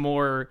beginning was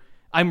more,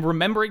 I'm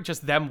remembering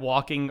just them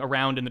walking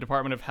around in the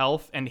Department of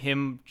Health and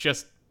him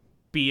just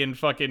being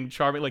fucking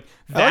charming. Like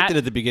that, I liked it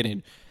at the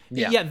beginning.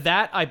 Yeah,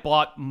 that I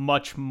bought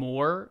much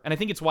more, and I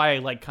think it's why I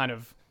like kind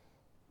of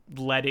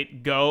let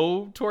it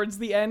go towards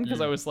the end,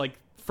 because I was like,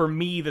 for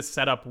me, the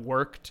setup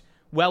worked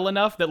well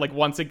enough that like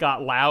once it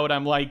got loud,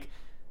 I'm like,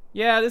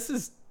 yeah, this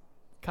is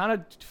kind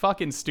of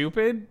fucking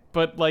stupid,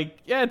 but like,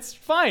 yeah, it's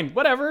fine,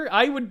 whatever.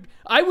 I would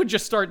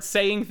just start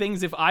saying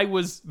things if I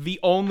was the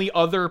only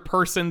other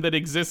person that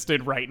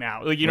existed right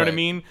now. Like, you know what I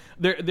mean?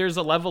 There's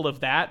a level of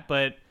that,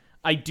 but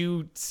I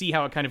do see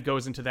how it kind of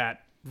goes into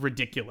that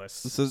ridiculous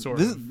sort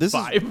of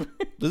vibe.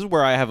 This is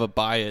where I have a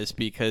bias,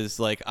 because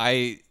like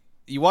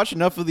you watch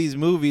enough of these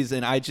movies,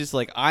 and I just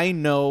like, I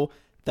know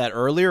that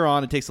earlier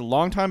on it takes a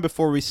long time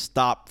before we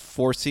stop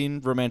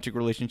forcing romantic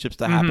relationships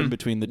to happen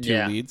between the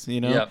two leads,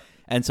 you know? Yep.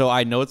 And so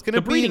I know it's going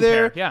to be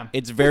there.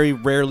 It's very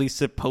rarely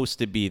supposed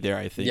to be there,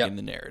 I think, in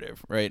the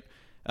narrative, right?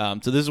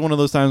 So this is one of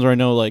those times where I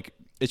know, like,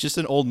 it's just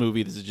an old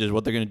movie. This is just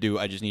what they're going to do.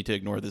 I just need to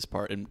ignore this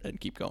part and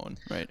keep going,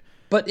 right?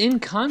 But in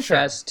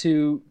contrast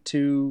to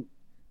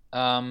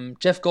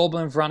Jeff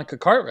Goldblum and Veronica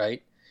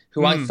Cartwright,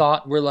 who I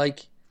thought were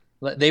like,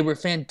 they were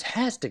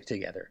fantastic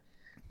together.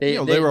 They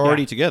were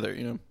already together,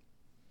 you know?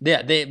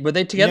 Yeah, were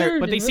they together? Yeah,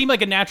 but they seem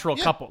like a natural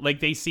couple.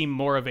 Like they seem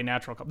more of a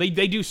natural couple.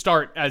 They do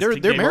start as they're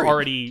they married. were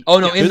already. Oh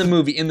no, in the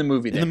movie.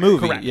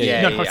 Correct.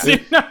 Yeah.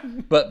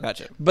 But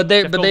gotcha. But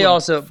they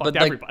also fucked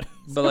everybody.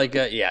 But like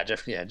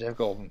Jeff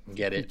Goldblum can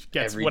get it.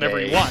 Gets every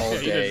whatever day, he wants. all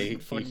He day.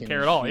 doesn't fucking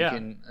care at all.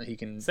 He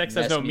can. Sex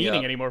has no mess me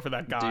meaning up, anymore for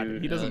that guy.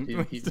 He doesn't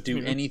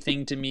do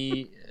anything to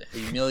me,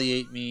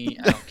 humiliate me.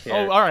 I don't care.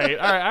 Oh, all right.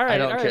 I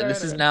don't care.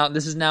 This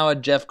is now a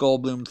Jeff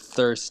Goldblum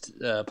thirst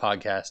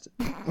podcast.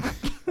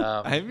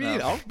 I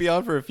mean, I'll be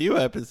on for a few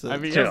episodes. I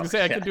mean, I was gonna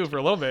say I could do it for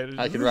a little bit.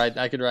 I could ride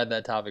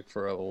that topic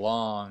for a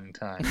long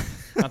time.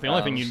 Not the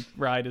only thing you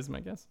ride is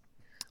my guess.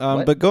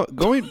 But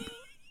going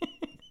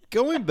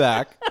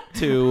back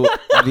to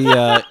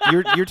the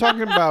you're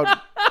talking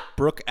about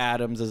Brooke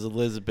Adams as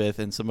Elizabeth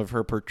and some of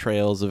her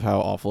portrayals of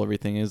how awful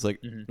everything is. Like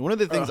one of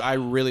the things I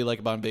really like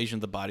about Invasion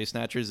of the Body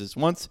Snatchers is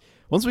once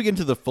we get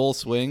into the full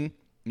swing.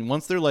 And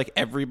once they're like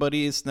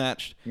everybody is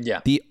snatched,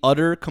 the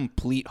utter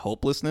complete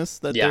hopelessness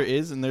that there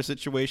is in their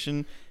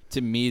situation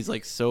to me is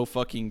like so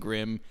fucking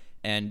grim.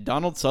 And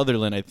Donald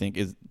Sutherland, I think,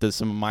 does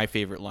some of my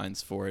favorite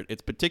lines for it.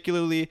 It's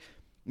particularly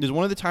there's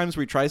one of the times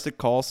where he tries to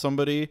call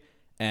somebody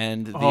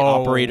and the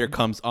operator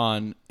comes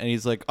on and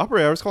he's like,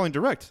 "Operator, I was calling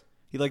direct."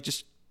 He like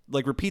just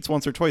like repeats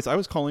once or twice, "I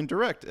was calling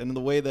direct," and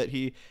the way that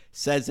he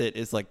says it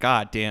is like,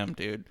 "God damn,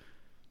 dude,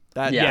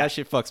 that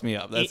shit fucks me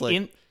up." That's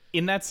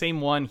in that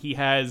same one, he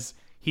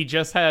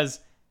just has,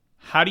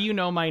 "How do you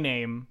know my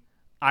name?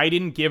 I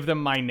didn't give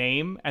them my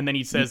name." And then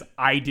he says,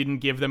 "I didn't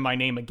give them my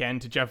name" again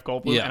to Jeff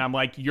Goldblum. Yeah. And I'm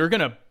like, you're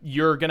gonna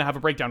have a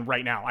breakdown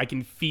right now. I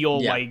can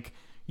feel like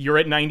you're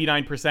at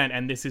 99%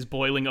 and this is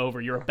boiling over.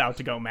 You're about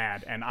to go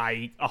mad. And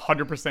I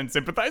 100%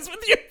 sympathize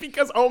with you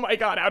because, oh my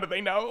God, how do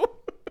they know?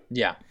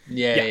 Yeah.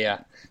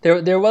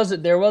 There was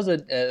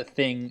a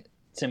thing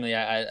similarly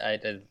I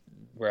did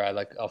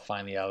where I'll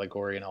find the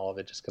allegory in all of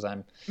it just because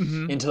I'm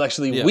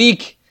intellectually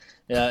weak.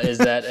 Is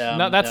that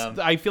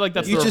no? I feel like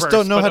that's you the just reverse,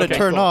 don't know how to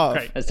turn off.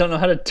 Great. I just don't know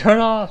how to turn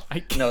off.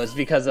 No, it's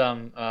because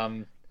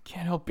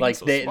can't help being like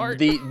so smart.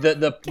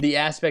 the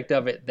aspect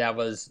of it that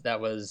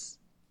was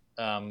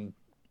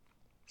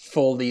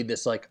fully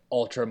this like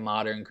ultra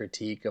modern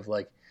critique of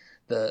like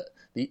the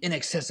the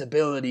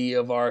inaccessibility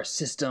of our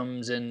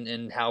systems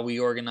and how we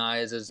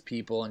organize as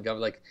people and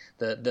govern. Like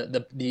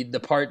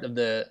the part of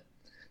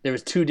there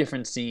was two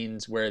different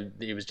scenes where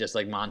it was just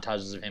like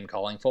montages of him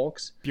calling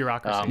folks.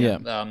 Bureaucracy.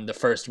 The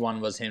first one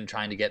was him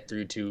trying to get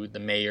through to the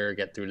mayor,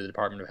 get through to the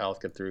Department of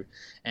Health, get through,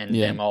 and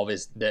them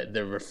always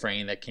the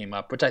refrain that came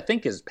up, which I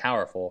think is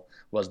powerful,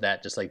 was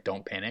that just like,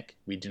 don't panic.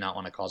 We do not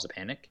want to cause a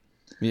panic.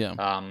 Yeah.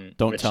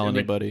 Don't tell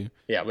anybody.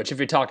 Which if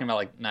you're talking about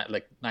like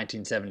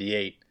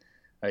 1978,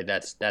 right?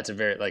 That's a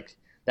very like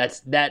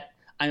that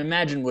I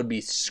imagine would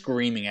be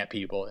screaming at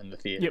people in the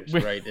theaters,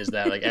 right? Is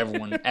that like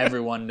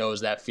everyone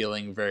knows that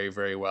feeling very,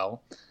 very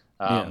well.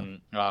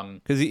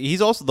 Because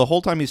he's also, the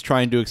whole time he's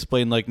trying to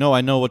explain, like, no,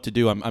 I know what to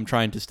do. I'm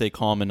trying to stay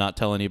calm and not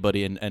tell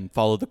anybody and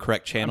follow the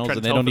correct channels,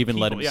 and they don't even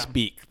let him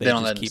speak. They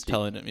just keep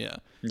telling him.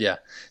 Yeah.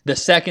 The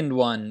second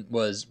one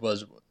was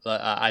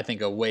I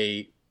think a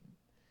way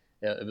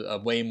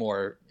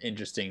more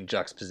interesting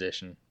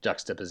juxtaposition,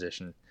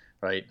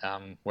 right?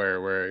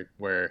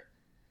 Where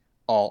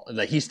all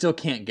like he still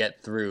can't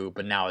get through,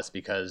 but now it's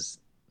because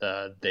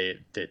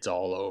it's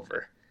all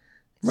over.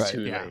 It's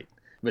too late.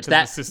 Which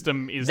the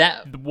system is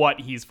what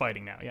he's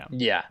fighting now.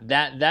 Yeah.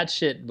 That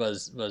shit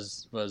was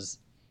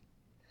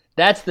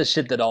that's the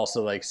shit that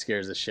also like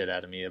scares the shit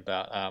out of me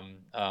about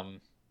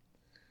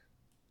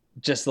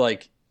just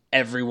like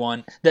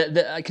everyone.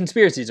 The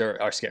conspiracies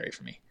are scary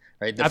for me,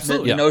 right?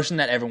 The notion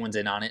that everyone's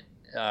in on it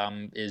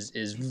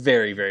is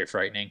very, very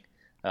frightening.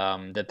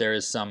 That there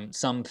is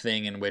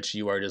something in which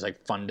you are just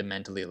like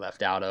fundamentally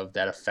left out of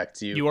that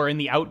affects you. You are in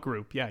the out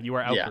group. Yeah, you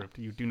are out grouped.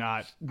 You do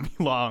not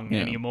belong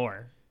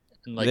anymore.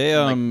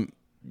 And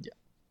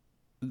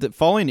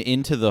falling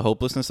into the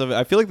hopelessness of it,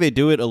 I feel like they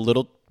do it a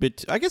little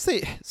bit. I guess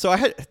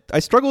I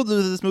struggled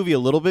with this movie a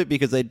little bit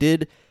because I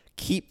did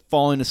keep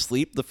falling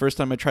asleep the first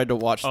time I tried to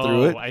watch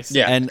through it. I see.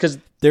 Yeah, and because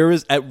there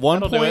was at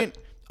one point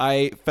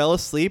I fell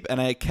asleep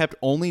and I kept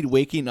only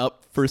waking up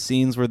for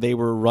scenes where they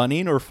were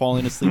running or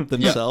falling asleep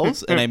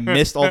themselves, and I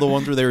missed all the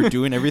ones where they were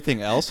doing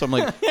everything else. So I'm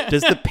like,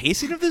 does the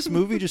pacing of this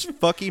movie just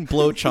fucking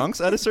blow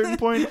chunks at a certain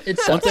point?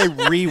 Once I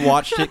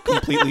rewatched it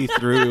completely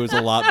through, it was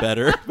a lot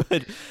better.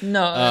 But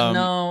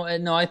no,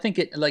 I think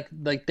it like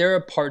there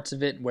are parts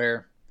of it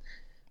where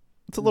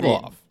it's a little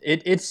off.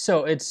 That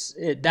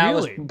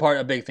really? Was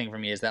a big thing for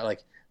me, is that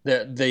like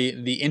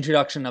the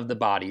introduction of the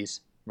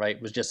bodies,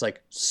 right, was just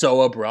like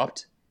so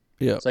abrupt.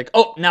 Yeah. It's like,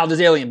 oh, now there's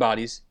alien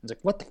bodies. It's like,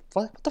 what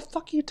the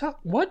fuck are you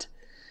talking? What?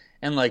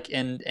 And like,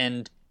 and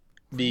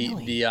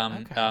the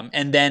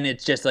and then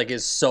it's just like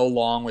is so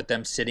long with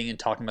them sitting and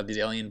talking about these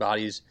alien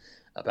bodies,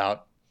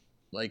 about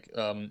like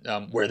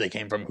where they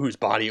came from, whose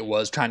body it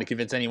was, trying to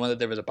convince anyone that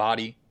there was a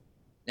body,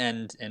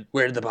 and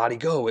where did the body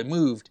go? It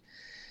moved.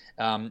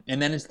 And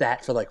then it's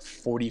that for like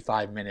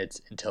 45 minutes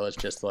until it's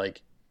just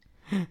like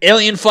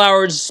alien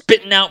flowers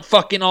spitting out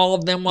fucking all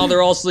of them while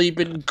they're all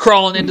sleeping,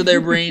 crawling into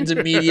their brains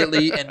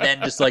immediately, and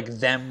then just like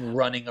them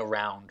running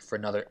around for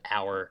another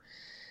hour.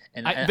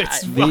 And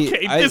this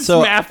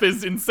math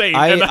is insane.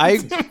 I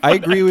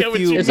agree with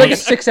you. It's like a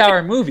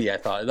 6-hour movie. I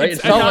thought it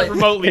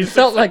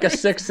felt like a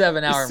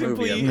 6-7 hour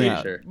movie. I'm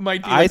pretty sure.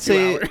 Might be I'd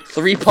say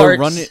 3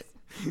 parts.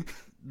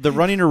 The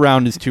running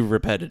around is too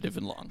repetitive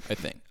and long, I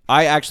think.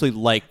 I actually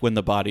like when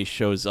the body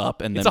shows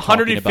up and then it's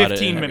talking about it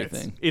 115 and minutes.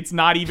 everything. It's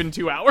not even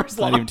 2 hours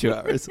long. Not even 2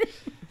 hours.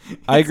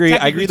 I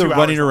agree. The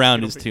running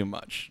around is too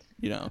much.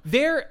 You know.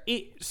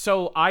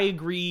 So I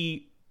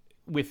agree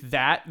with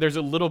that. There's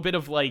a little bit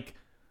of like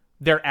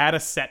they're at a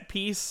set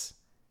piece,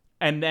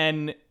 and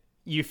then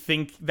you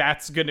think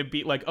that's gonna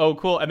be like, oh,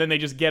 cool, and then they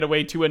just get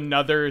away to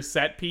another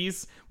set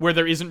piece where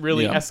there isn't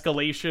really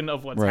escalation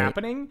of what's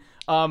happening.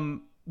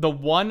 The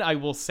one I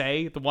will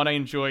say, the one I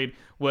enjoyed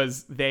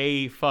was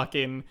they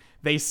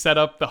set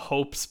up the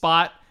hope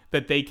spot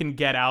that they can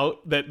get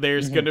out, that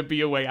there's going to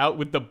be a way out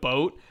with the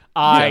boat.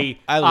 I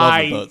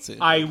love the boat scene.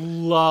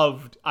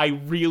 I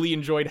really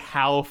enjoyed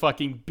how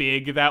fucking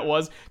big that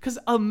was, because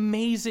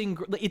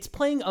it's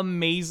playing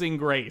Amazing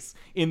Grace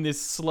in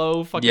this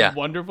slow fucking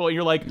wonderful, and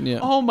you're like,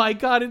 oh my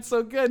god, it's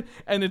so good.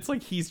 And it's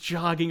like he's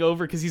jogging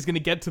over because he's gonna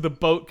get to the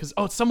boat because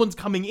someone's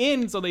coming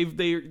in, so they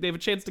have a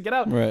chance to get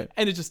out, right?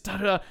 And it's just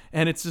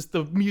and it's just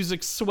the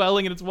music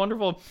swelling and it's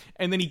wonderful,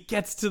 and then he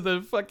gets to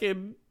the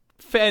fucking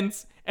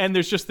fence and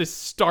there's just this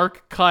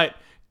stark cut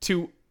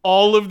to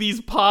all of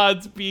these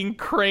pods being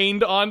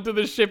craned onto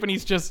the ship, and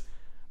he's just,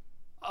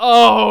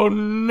 oh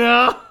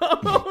no,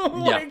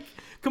 like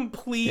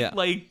complete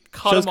like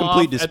cut shows him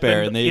complete off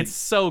despair, and it's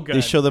so good.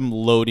 They show them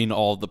loading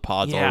all the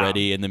pods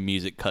already, and the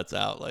music cuts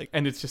out, like,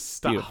 and it's just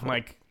stuff. I'm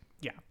like,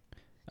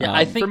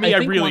 I think for me, I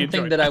really one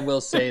thing that I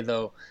will say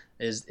though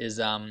is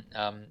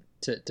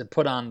to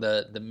put on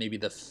the maybe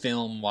the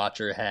film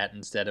watcher hat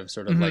instead of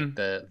sort of like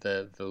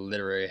the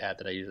literary hat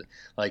that I usually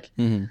like.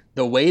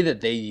 The way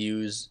that they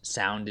use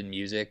sound and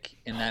music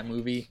in that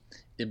movie,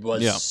 it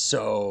was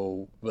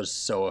so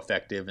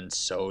effective and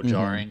so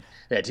jarring.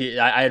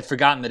 I had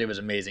forgotten that it was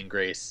Amazing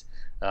Grace.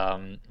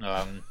 But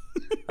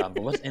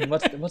what's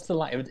the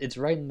line? It's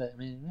right in the.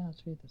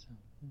 Let's read this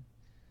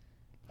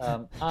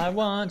I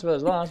once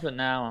was lost, but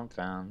now I'm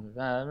found.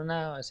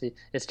 Now I see.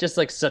 It's just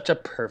like such a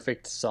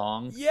perfect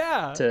song.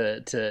 Yeah.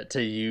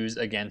 To use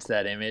against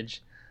that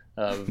image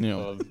of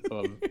Yeah.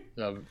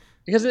 of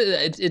because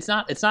it's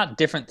not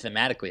different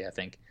thematically. I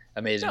think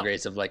Amazing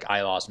Grace of like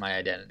I lost my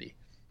identity.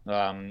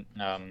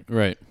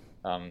 Right.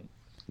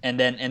 And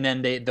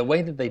then the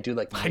way that they do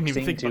like I didn't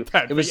even mixing think too,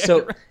 about that, it was but yeah, so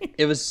you're right.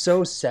 it was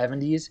so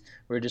 70s.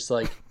 We're just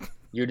like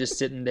you're just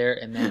sitting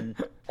there, and then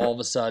all of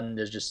a sudden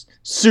there's just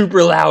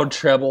super loud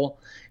treble.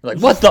 You're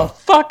like, what the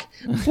fuck?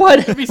 What?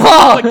 It'd be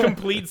like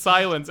complete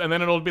silence, and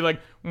then it'll be like,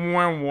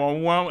 wah, wah,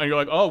 wah, and you're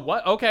like, oh,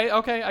 what? Okay.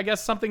 I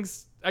guess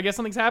something's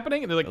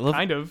happening, and they're like,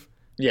 kind of.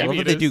 Yeah. Maybe I love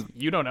it that they is. do-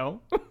 You don't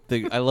know.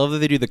 I love that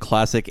they do the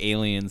classic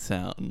alien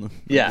sound.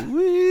 Yeah.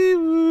 Wee,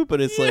 woo,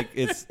 but it's like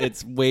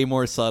it's way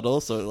more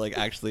subtle, so it like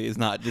actually is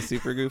not just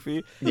super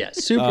goofy. Yeah,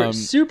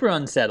 super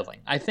unsettling.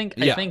 I think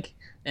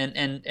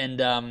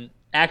and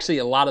actually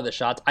a lot of the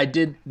shots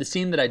the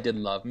scene that I did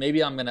love.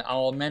 Maybe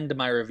I'll amend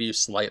my review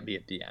slightly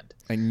at the end.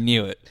 I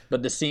knew it.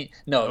 But the scene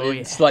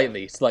yeah.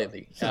 slightly.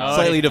 Slightly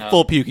to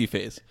full pukey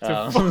face.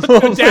 Down to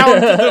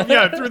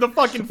the, through the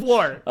fucking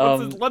floor.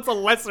 What's a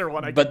lesser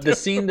one? But the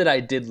scene that I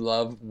did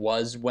love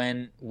was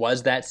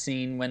that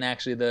scene when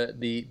actually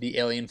the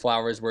alien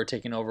flowers were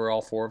taking over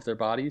all four of their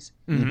bodies.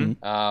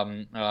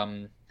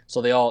 Mm-hmm.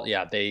 So they all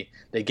they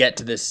get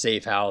to this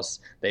safe house.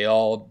 They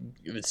all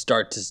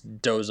start to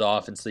doze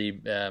off and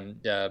sleep.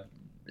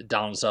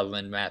 Donald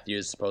Sutherland Matthew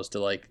is supposed to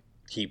like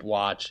keep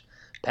watch,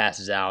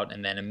 passes out,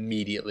 and then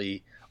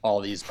immediately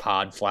all these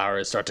pod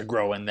flowers start to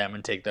grow in them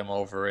and take them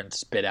over and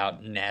spit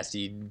out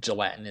nasty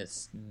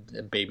gelatinous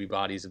baby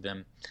bodies of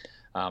them.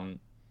 And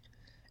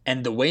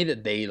the way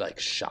that they like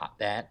shot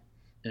that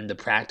and the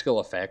practical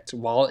effects,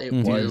 while it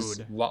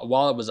was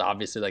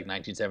obviously like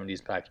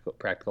 1970s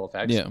practical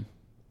effects,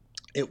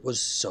 it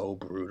was so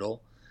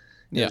brutal.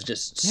 It was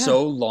just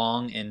so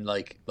long and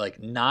like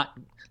not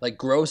like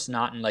gross,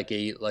 not in like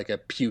a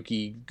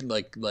pukey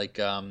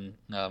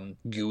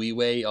gooey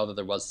way, although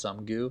there was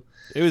some goo.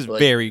 It was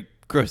very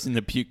gross in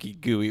the pukey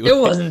gooey way. It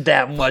wasn't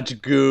that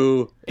much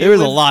goo. It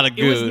was a lot of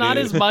goo. It was not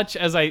dude. as much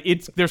as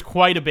there's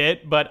quite a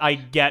bit, but I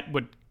get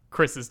what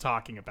Chris is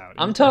talking about.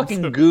 I'm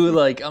talking goo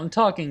like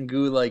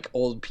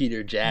old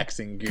Peter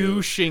Jackson goo.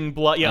 Gooshing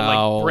blood,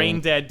 like brain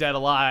dead, dead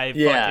alive.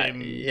 Yeah,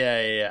 fucking,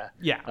 yeah.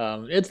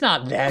 Yeah. It's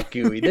not that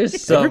gooey.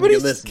 There's some.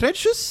 Can I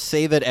just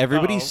say that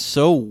everybody's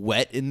so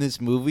wet in this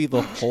movie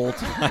the whole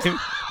time?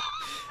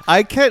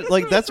 I can't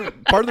that's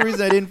part of the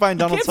reason I didn't find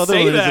Donald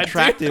Sutherland as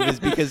attractive is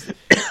because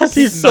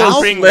he's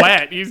so being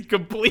wet. He's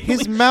completely.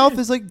 His mouth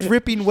is like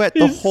dripping wet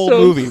the whole so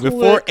movie slick.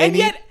 before And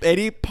yet-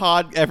 any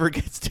pod ever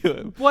gets to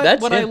him.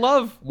 What I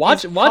love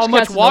watch is how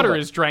much Casanova. water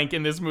is drank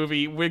in this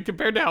movie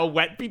compared to how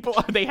wet people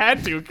they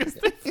had to because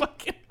they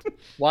fucking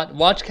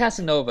watch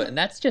Casanova, and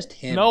that's just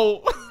him.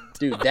 no.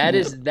 Dude, that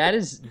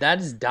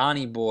is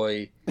Donnie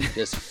Boy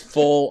just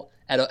full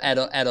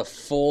at a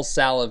full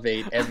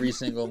salivate every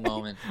single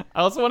moment.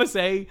 I also want to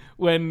say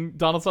when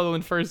Donald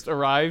Sutherland first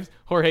arrived,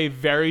 Jorge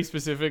very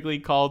specifically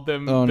called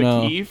them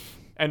Keith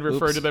and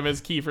referred to them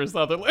as Kiefer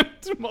Sutherland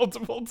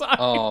multiple times.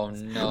 Oh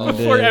no!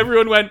 Before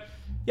everyone went,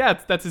 yeah,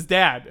 that's his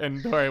dad,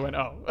 and Jorge went,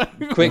 oh.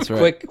 Quick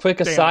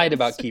aside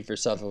about Kiefer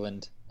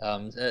Sutherland.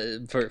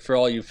 For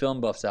all you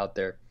film buffs out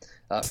there,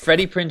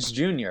 Freddie Prinze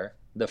Jr.,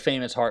 the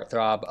famous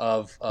heartthrob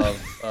of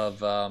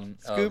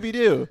Scooby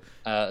Doo.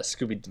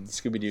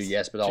 Scooby Doo,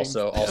 yes, but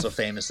also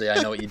famously,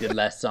 I Know What You Did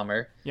Last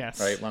Summer.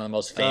 Yes, right, one of the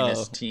most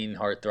famous teen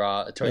horror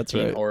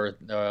heartthrobs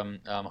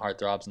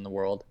in the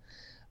world.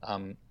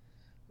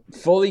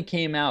 Fully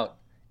came out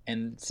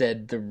and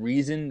said the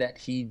reason that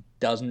he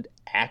doesn't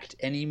act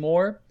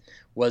anymore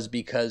was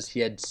because he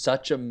had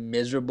such a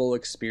miserable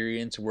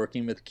experience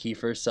working with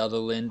Kiefer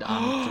Sutherland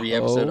on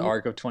 3-episode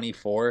arc of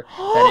 24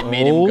 that it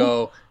made him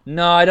go,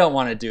 no, I don't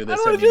want to do this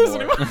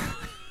anymore.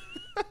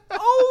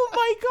 Oh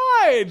my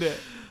god!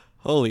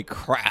 Holy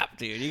crap,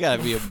 dude! You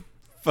gotta be a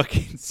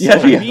fucking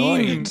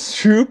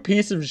true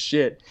piece of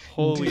shit.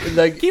 Holy,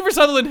 Kiefer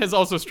Sutherland has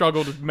also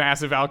struggled with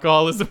massive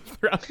alcoholism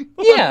throughout.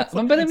 Yeah,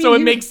 but I mean, so it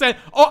makes sense.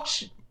 Oh,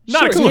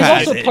 not sure,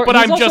 but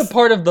I'm also just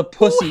part of the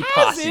pussy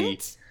posse,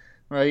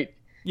 right?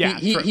 Yeah,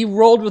 he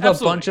rolled with a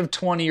bunch of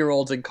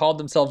 20-year-olds and called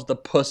themselves the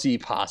Pussy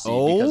Posse.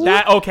 Oh,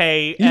 that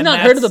okay. You've not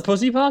heard of the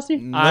Pussy Posse?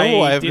 No,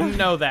 I didn't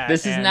know that.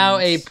 This is now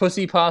a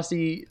Pussy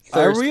Posse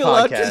thirst Are we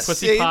allowed to podcast.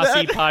 Pussy say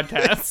Posse that?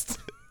 podcast.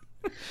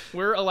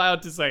 We're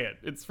allowed to say it.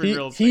 It's for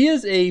real. He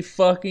is a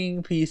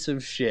fucking piece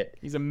of shit.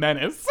 He's a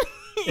menace.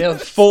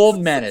 Full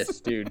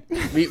menace, dude.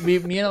 Me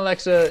and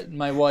Alexa,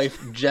 my wife,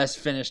 just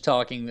finished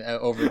talking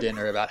over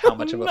dinner about how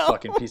much of a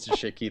fucking piece of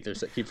shit Kiefer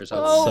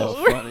Sutherland.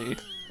 So funny.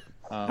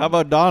 How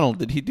about Donald?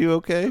 Did he do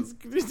okay?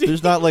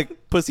 There's not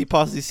like Pussy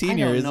Posse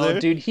Senior, is there?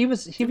 Dude. He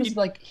was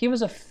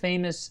a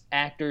famous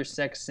actor,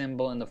 sex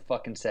symbol in the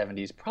fucking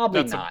 70s.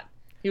 Probably not.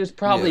 He was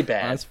probably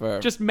bad. That's fair.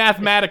 Just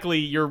mathematically,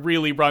 you're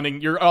really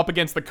you're up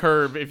against the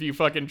curve if you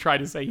fucking try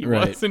to say he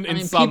was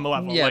in some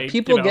level. Yeah, like,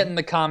 people get in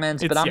the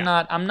comments, but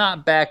I'm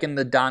not back in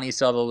the Donnie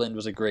Sutherland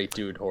was a great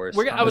dude horse.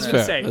 I was going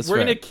to say, we're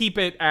going to keep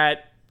it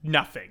at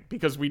nothing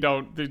because we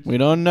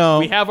don't know.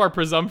 We have our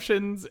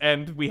presumptions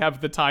and we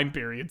have the time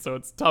period, so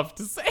it's tough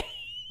to say.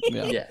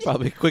 Yeah.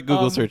 Probably a quick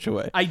Google search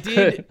away. I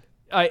did.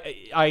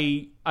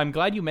 I'm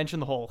glad you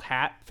mentioned the whole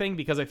hat thing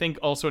because I think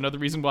also another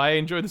reason why I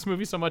enjoy this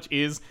movie so much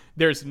is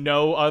there's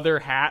no other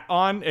hat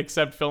on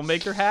except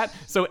filmmaker hat.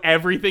 So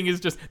everything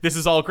is just, this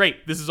is all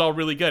great. This is all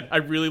really good. I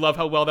really love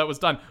how well that was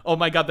done. Oh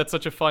my God, that's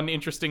such a fun,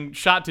 interesting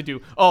shot to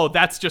do. Oh,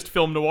 that's just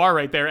film noir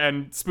right there.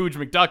 And Spooge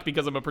McDuck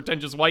because I'm a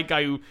pretentious white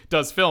guy who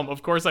does film.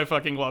 Of course I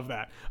fucking love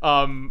that.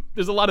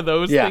 There's a lot of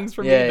those things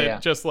for me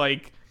that just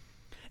like,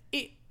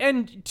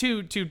 and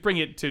to bring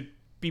it to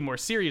be more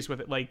serious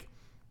with it, like,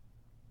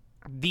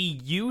 the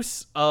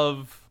use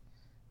of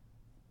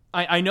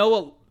I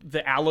know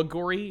the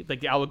allegory, like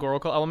the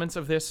allegorical elements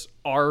of this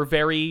are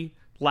very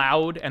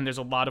loud, and there's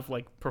a lot of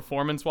like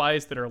performance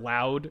wise that are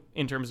loud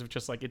in terms of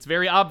just like it's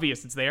very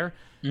obvious it's there.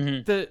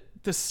 The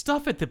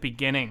stuff at the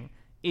beginning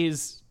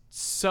is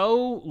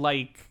so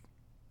like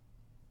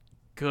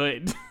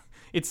good.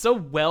 It's so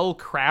well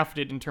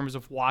crafted in terms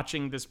of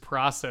watching this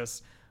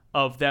process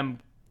of them,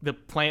 the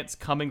plants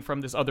coming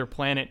from this other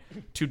planet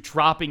to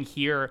dropping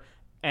here,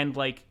 and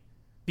like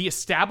the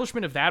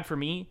establishment of that for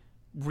me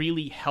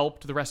really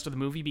helped the rest of the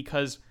movie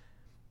because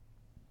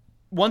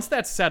once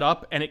that's set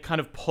up and it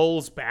kind of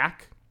pulls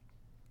back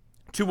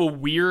to a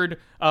weird,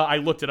 I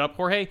looked it up,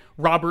 Jorge,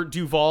 Robert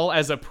Duvall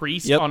as a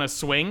priest on a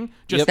swing.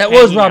 Just that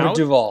was Robert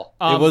Duvall.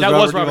 That was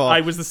Robert Duvall.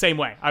 I was the same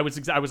way. I was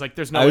like,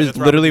 there's no way I was that's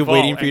literally Robert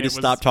waiting Duvall, for you to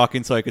stop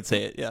talking so I could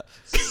say it. Yeah.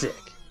 Sick.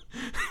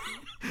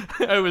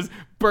 I was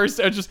burst.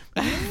 I just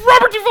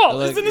Robert Duvall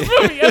is in this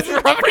movie as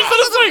a priest on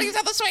a swing. He's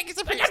on the swing. He's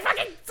a priest.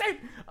 Fucking insane.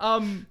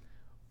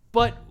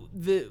 But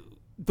the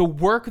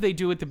work they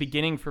do at the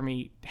beginning for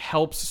me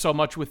helps so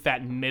much with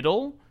that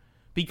middle,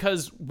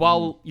 because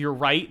while you're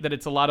right that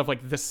it's a lot of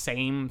like the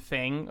same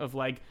thing of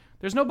like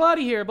there's no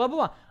body here, blah blah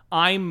blah.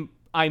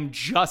 I'm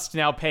just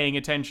now paying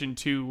attention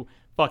to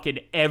fucking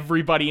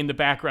everybody in the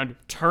background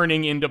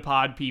turning into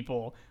pod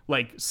people,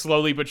 like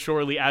slowly but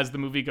surely as the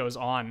movie goes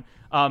on.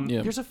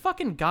 There's a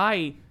fucking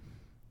guy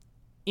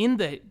in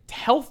the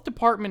health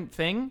department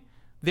thing.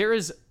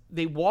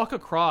 They walk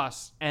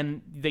across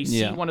and they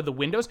see one of the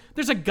windows.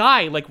 There's a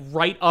guy like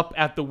right up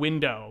at the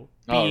window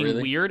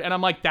being weird. And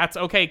I'm like, that's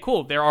okay,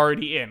 cool. They're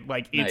already in.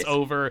 Like, it's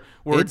over.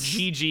 We're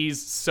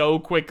GG's so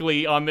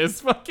quickly on this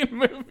fucking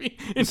movie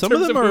in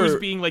terms of who's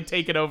being like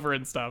taken over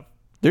and stuff.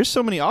 There's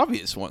so many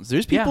obvious ones.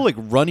 There's people like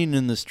running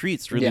in the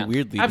streets really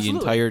weirdly the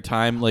entire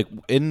time. Like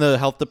in the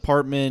health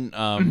department,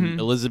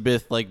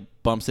 Elizabeth like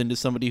bumps into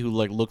somebody who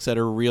like looks at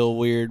her real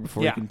weird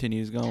before he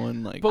continues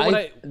going. Like,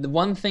 but the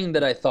one thing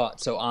that I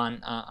thought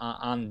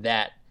on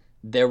that,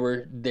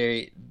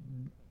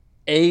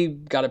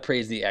 gotta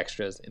praise the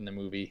extras in the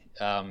movie.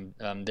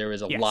 There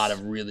was a lot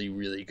of really,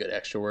 really good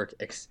extra work.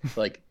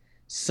 Like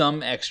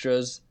some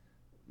extras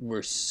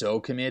were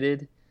so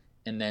committed,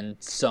 and then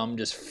some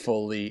just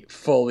fully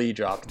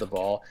dropped the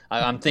ball.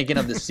 I'm thinking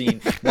of the scene.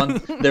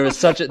 There was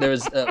such an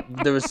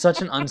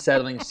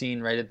unsettling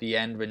scene right at the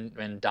end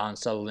when Don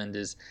Sutherland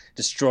is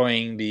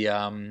destroying the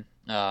farm,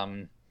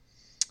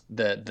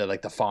 the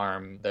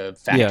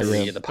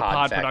factory, the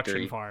pod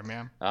factory, production farm,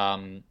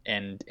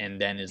 and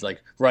then is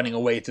like running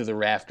away through the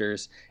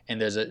rafters. And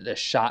there's a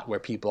shot where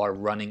people are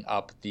running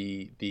up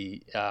the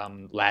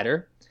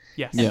ladder.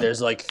 Yes. And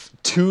there's like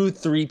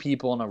 2-3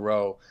 people in a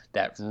row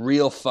that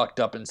real fucked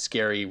up and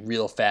scary,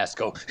 real fast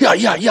go, yeah.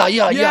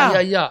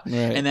 Right.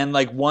 And then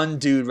like one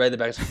dude right at the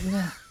back is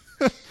like,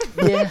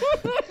 yeah,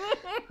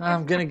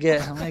 I'm gonna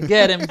get him.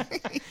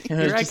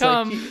 And Here I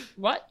come. Like,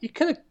 what? You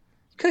could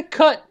have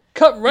cut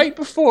right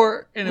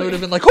before, and it would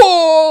have been like,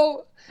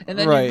 oh, and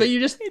then but you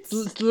just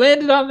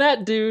landed on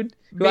that dude.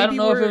 Who I don't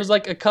know if it was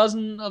like a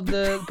cousin of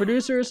the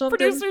producer or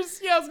something. I was gonna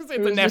say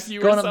the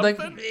nephew or something.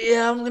 Like,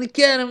 yeah, I'm gonna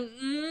get him.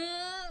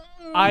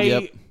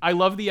 I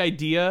love the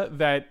idea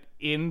that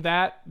in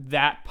that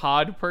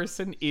pod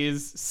person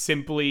is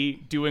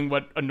simply doing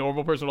what a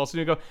normal person would also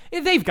do. Go,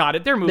 they've got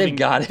it. They're moving. They've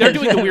got it. They're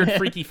doing the weird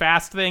freaky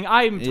fast thing.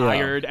 I'm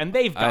tired, and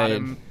they've got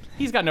him.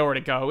 He's got nowhere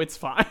to go. It's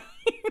fine.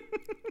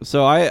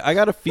 So I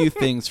got a few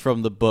things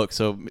from the book.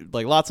 So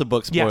like lots of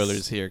book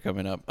spoilers here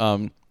coming up.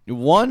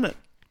 One,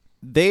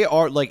 they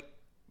are like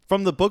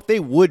from the book they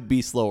would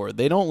be slower.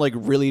 They don't like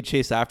really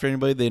chase after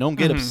anybody. They don't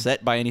get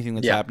upset by anything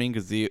that's happening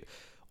because the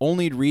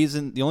only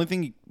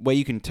way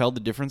you can tell the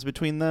difference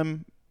between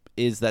them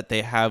is that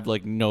they have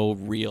like no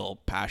real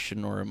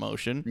passion or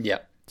emotion. Yeah.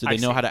 So they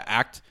know how to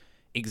act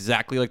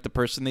exactly like the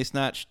person they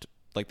snatched.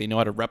 Like they know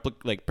how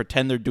to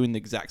pretend they're doing the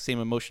exact same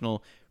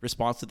emotional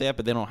response that they have,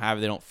 but they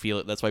don't feel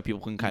it. That's why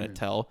people can kind of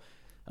tell.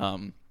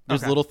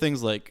 There's little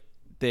things like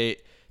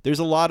there's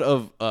a lot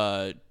of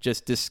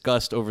just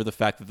disgust over the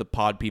fact that the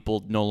pod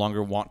people no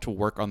longer want to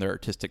work on their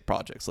artistic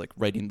projects, like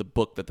writing the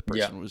book that the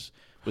person was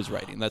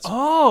writing.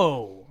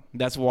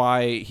 That's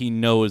why he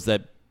knows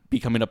that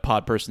becoming a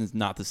pod person is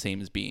not the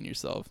same as being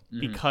yourself.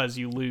 Because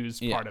you lose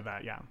part of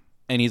that,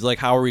 And he's like,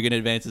 how are we going to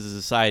advance as a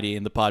society?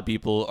 And the pod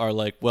people are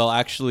like, well,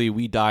 actually,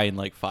 we die in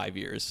like 5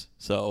 years.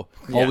 So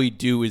all we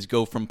do is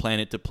go from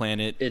planet to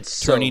planet,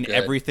 turning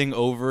everything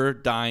over,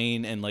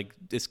 dying, and like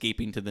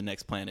escaping to the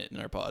next planet in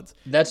our pods.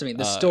 That's, I mean,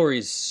 the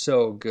story's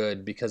so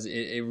good because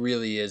it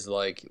really is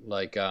like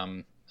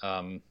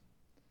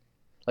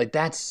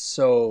that's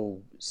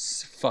so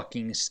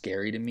fucking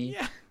scary to me.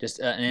 Yeah. Just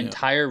an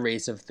entire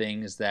race of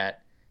things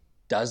that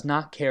does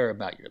not care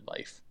about your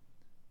life,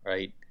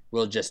 right?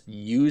 Will just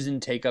use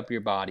and take up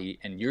your body,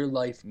 and your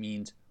life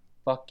means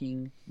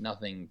fucking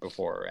nothing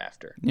before or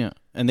after. Yeah,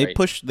 and they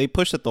push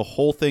that the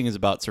whole thing is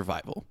about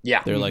survival.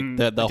 Yeah, they're like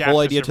the whole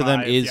idea to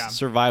them is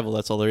survival.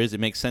 That's all there is. It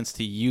makes sense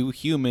to you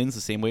humans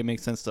the same way it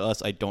makes sense to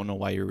us. I don't know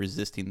why you're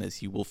resisting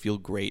this. You will feel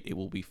great. It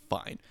will be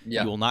fine.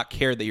 Yeah. You will not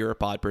care that you're a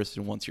pod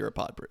person once you're a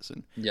pod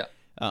person. Yeah.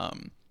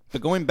 But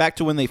going back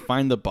to when they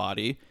find the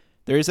body,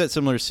 there is that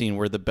similar scene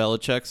where the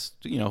Belichicks,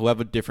 who have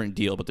a different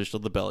deal, but they're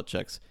still the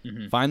Belichicks,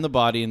 find the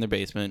body in their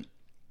basement.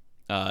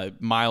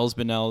 Miles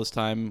Bennell this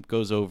time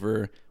goes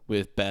over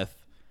with Beth,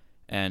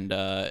 and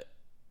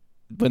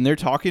when they're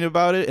talking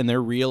about it and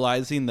they're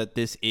realizing that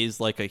this is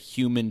like a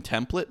human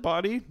template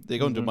body, they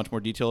go into much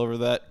more detail over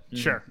that.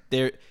 Sure.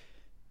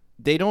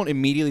 They don't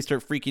immediately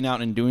start freaking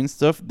out and doing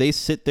stuff. They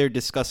sit there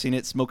discussing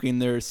it, smoking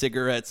their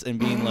cigarettes, and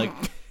being like,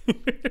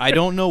 I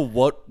don't know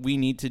what we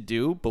need to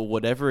do, but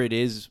whatever it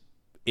is,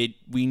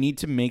 we need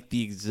to make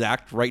the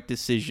exact right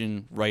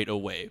decision right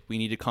away. We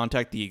need to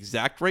contact the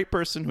exact right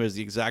person who has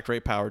the exact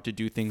right power to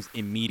do things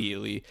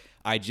immediately.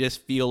 I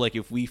just feel like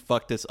if we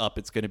fuck this up,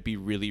 it's going to be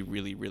really,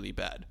 really, really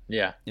bad.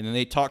 Yeah. And then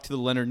they talk to the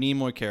Leonard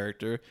Nimoy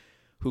character,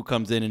 who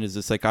comes in and is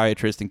a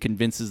psychiatrist and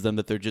convinces them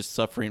that they're just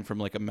suffering from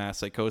like a mass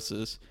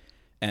psychosis.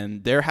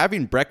 And they're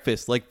having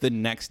breakfast like the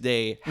next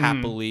day,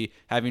 happily,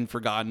 having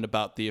forgotten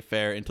about the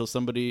affair until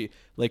somebody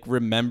like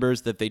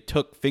remembers that they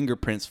took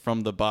fingerprints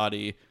from the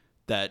body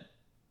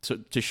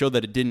to show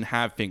that it didn't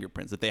have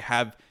fingerprints, that they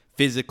have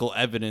physical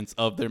evidence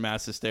of their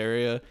mass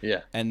hysteria.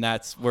 Yeah. And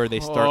that's where they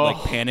start like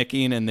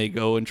panicking, and they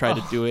go and try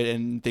to do it,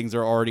 and things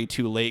are already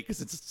too late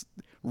because it's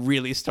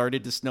really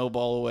started to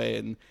snowball away.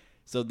 And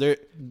so the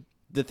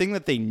thing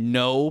that they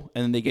know,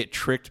 and then they get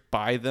tricked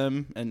by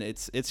them, and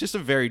it's just a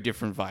very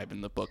different vibe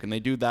in the book, and they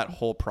do that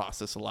whole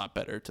process a lot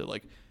better to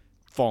like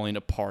falling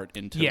apart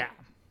into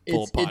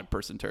full pod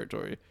person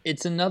territory.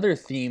 It's another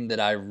theme that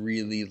I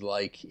really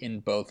like in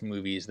both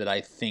movies that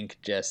I think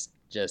just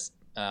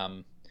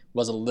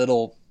was a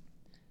little.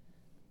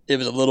 It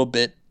was a little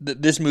bit.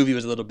 This movie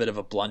was a little bit of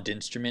a blunt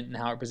instrument in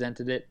how it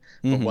presented it,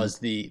 but was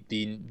the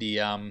theme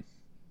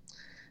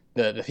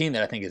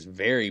that I think is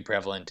very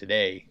prevalent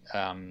today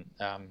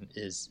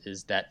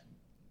is that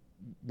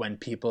when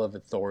people of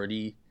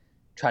authority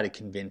try to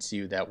convince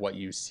you that what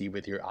you see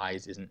with your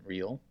eyes isn't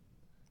real.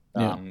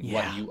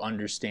 What you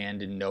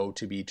understand and know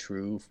to be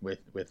true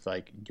with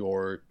like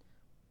your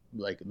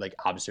like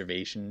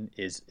observation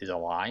is a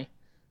lie.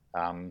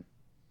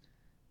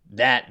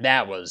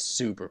 That was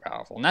super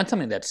powerful, and that's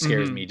something that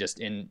scares me just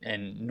in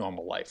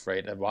normal life,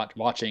 right?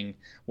 Watching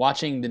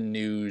the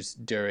news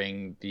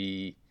during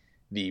the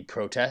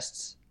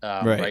protests,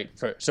 right?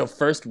 So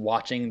first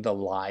watching the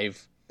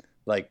live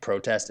like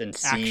protest and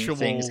seeing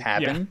things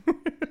happen,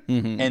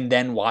 and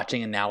then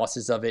watching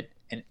analysis of it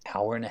an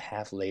hour and a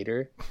half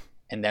later.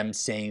 And them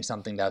saying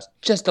something that was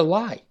just a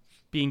lie,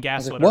 being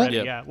gaslit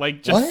already,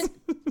 like just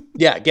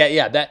what?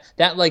 yeah.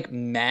 That like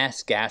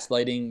mass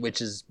gaslighting,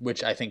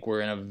 which I think we're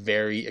in a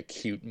very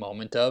acute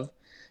moment of,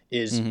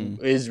 is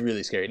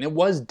really scary. And it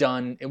was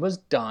done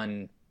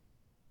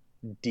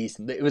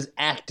decent. It was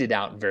acted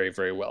out very,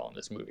 very well in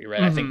this movie,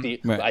 right?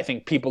 I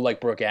think people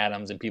like Brooke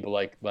Adams and people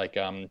like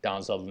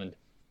Don Sutherland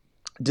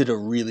did a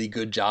really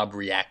good job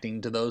reacting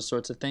to those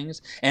sorts of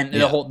things, and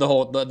the whole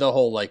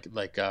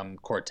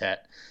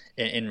quartet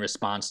in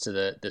response to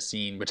the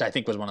scene, which I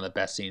think was one of the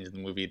best scenes in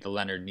the movie, the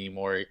Leonard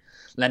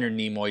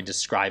Nimoy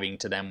describing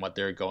to them what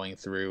they're going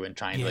through and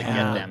trying to like,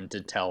 get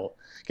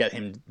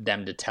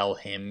them to tell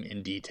him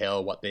in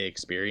detail what they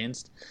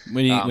experienced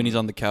when he's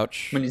on the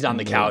couch. When he's on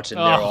the couch and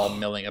they're all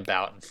milling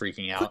about and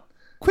freaking out.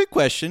 Quick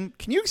question: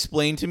 can you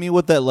explain to me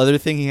what that leather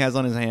thing he has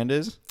on his hand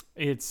is?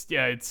 It's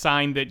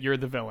signed that you're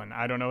the villain.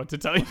 I don't know what to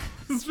tell you.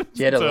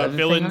 He had a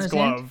villain's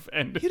glove,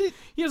 and he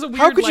has a weird.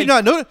 How could you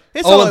not know?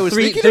 That's all I was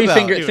thinking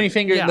about. The three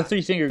finger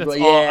glove.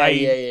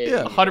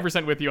 Yeah.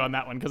 100% with you on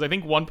that one, because I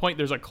think one point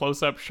there's a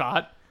close up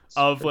shot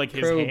of like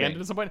his hand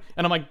at some point,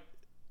 and I'm like,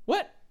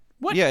 what?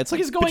 What? Yeah, it's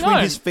like is going between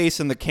on? His face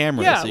and the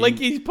camera. Yeah, so like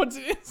he puts.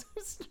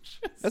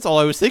 That's all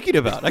I was thinking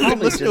about. I couldn't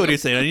listen to what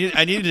he's saying.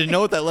 I needed to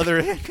know what that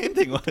leather hand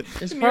thing was.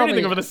 It's probably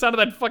anything over the sound of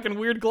that fucking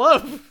weird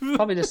glove.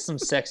 Probably just some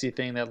sexy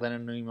thing that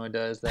Leonard Nimoy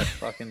does. That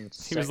fucking.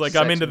 He was like,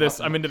 "I'm into this.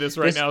 I'm into this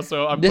right now."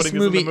 So I'm putting this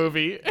in the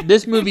movie.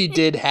 This movie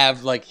did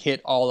have like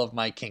hit all of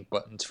my kink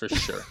buttons for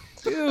sure.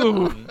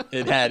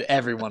 It had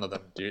every one of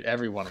them, dude.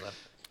 Every one of them.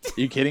 Are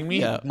you kidding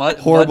me? Yeah.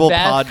 Horrible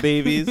pod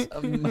babies.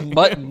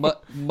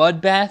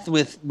 Mud bath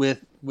with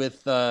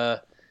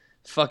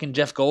fucking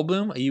Jeff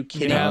Goldblum? Are you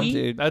kidding me?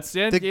 Dude. That's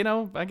it.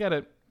 I get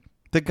it.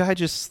 The guy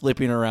just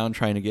slipping around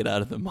trying to get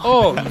out of the mud.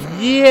 Oh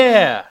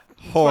yeah.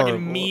 Horrible.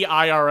 Fucking me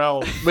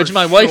IRL. Which for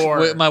my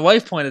sure.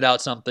 wife pointed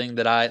out something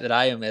that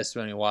I missed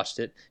when we watched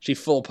it. She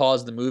full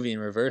paused the movie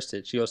and reversed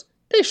it. She goes,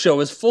 "They show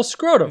his full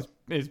scrotum."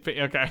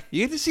 Okay.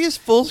 You get to see his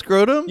full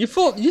scrotum? You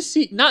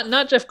see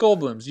not Jeff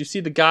Goldblum's. You see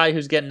the guy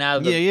who's getting out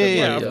of the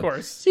Yeah, the- of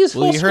course. See his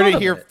full Well, you heard it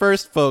scrotum here in it.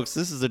 first, folks.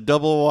 This is a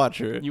double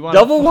watcher. You want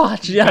Double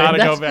watch. Yeah, Gotta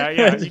go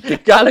that's- back, yeah.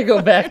 gotta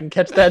go back and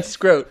catch that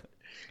scrot.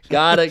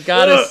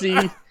 Gotta see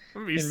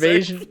be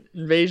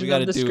invasion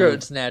gotta of the do-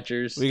 scrot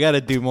snatchers. We got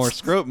to do more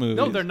scrote movies.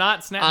 No, they're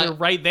not they're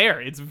right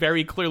there. It's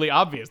very clearly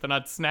obvious. They're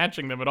not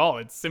snatching them at all.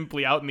 It's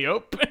simply out in the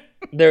open.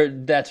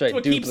 That's right.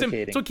 What keeps him?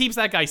 Duplicating. It's what keeps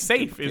that guy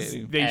safe. Is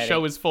they Adding.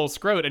 show his full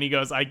scrot, and he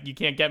goes, "You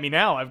can't get me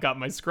now. I've got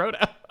my scrot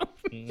out."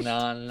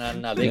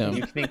 No. Yeah.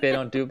 You think they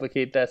don't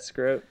duplicate that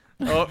scrot?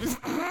 Oh,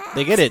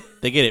 They get it.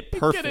 They get it get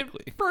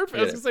perfectly. it perfect.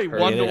 I was gonna say Get it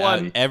one Get to it out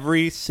one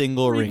every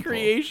single wrinkle.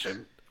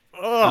 recreation.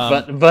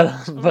 But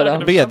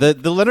But yeah,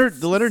 the Leonard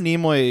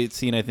Nimoy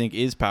scene I think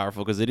is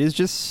powerful because it is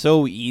just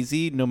so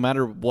easy, no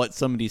matter what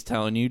somebody's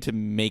telling you, to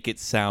make it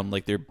sound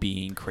like they're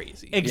being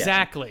crazy.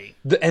 Exactly.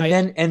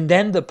 and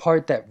then the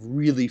part that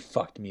really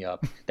fucked me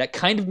up, that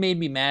kind of made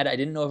me mad. I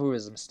didn't know if it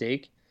was a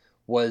mistake.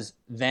 Was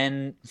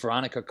then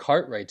Veronica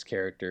Cartwright's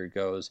character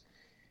goes,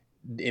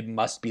 "It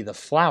must be the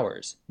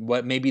flowers.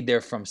 What? Maybe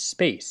they're from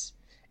space."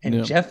 And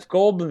Yeah. Jeff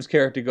Goldblum's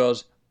character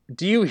goes,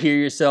 "Do you hear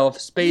yourself?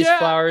 Space Yeah.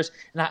 flowers?"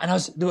 And I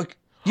was like,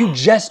 "You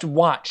just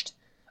watched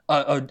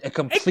a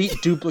complete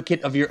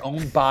duplicate of your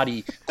own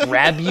body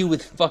grab you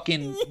with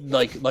fucking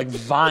like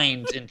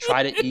vines and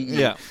try to eat you,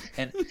 Yeah.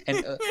 and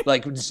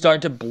like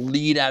start to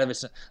bleed out of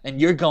it, and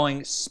you're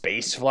going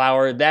space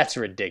flower? That's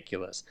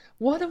ridiculous.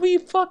 What are we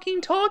fucking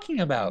talking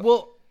about?"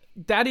 Well,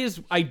 that is,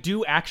 I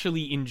do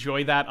actually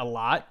enjoy that a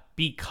lot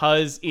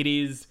because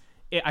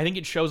I think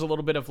it shows a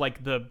little bit of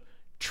like the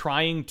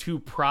trying to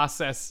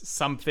process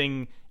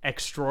something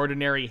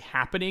extraordinary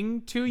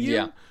happening to you.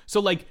 Yeah. So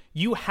like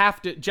you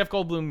have to, Jeff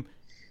Goldblum,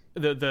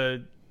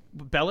 the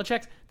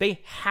Belichicks,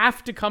 they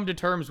have to come to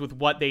terms with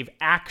what they've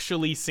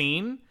actually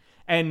seen.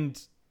 And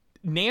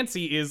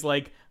Nancy is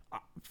like,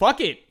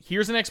 fuck it,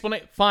 here's an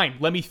explanation. Fine,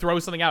 let me throw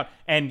something out.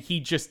 And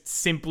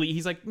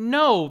he's like,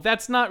 no,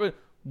 that's not,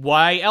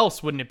 why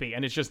else wouldn't it be?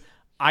 And it's just,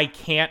 I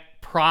can't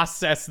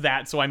process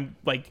that. So I'm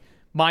like,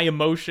 my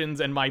emotions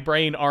and my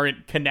brain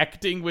aren't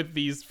connecting with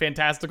these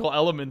fantastical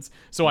elements,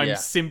 so I'm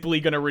simply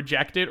gonna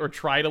reject it or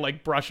try to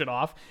like brush it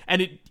off.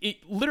 And it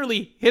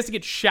literally has to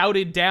get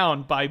shouted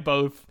down by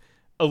both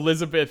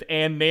Elizabeth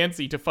and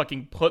Nancy to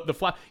fucking put the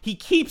flower. He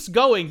keeps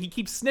going, he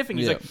keeps sniffing.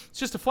 He's Yeah. like, it's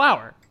just a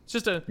flower. It's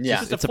just a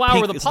It's a flower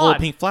pink- with a it's pod. a little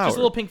pink flower. Just a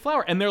little pink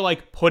flower. And they're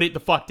like, put it the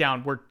fuck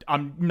down.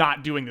 I'm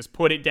not doing this.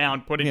 Put it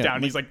down. Put it Yeah, down.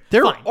 like, He's like,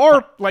 there fine,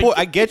 are. fine.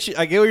 I get you.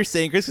 I get what you're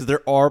saying, Chris. Because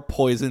there are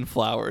poison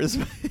flowers.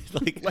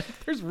 like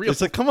there's real.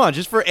 it's like, come on,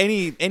 just for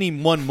any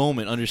one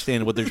moment,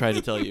 understand what they're trying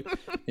to tell you.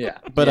 Yeah.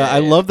 But Yeah, I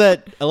yeah. love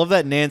that. I love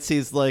that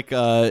Nancy's like,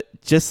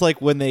 just like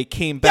when they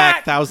came back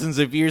That- thousands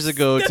of years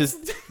ago to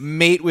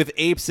mate with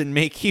apes and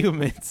make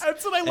humans.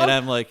 That's what I love. And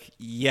I'm like,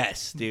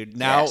 yes, dude.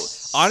 Now,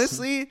 Yes.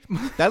 honestly,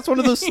 that's one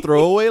of those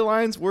throwaway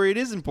lines where it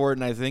is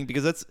important, I think,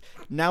 because that's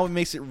now it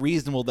makes it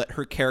reasonable that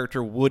her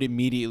character would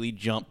immediately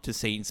jump to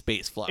saying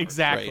space flowers.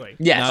 Exactly. Right?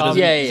 Yes. Now it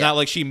doesn't- Yeah, It's yeah. not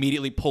like she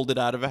immediately pulled it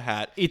out of a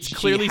hat. It's She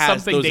clearly has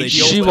something those they ideals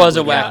deal She with was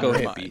a templated out wacko in her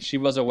hippie. mind. She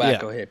was a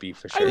wacko hippie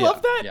for sure. I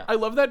love that. Yeah. I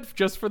love that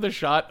just for the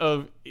shot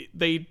of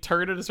they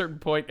turn at a certain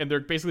point and they're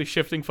basically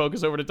shifting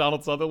focus over to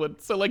Donald Sutherland.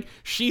 So like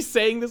she's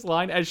saying this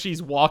line as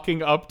she's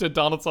walking up to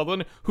Donald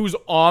Sutherland, who's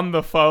on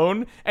the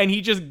phone, and he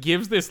just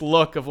gives this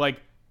look of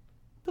like,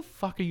 the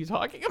fuck are you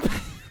talking about?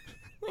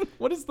 Like,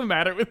 what is the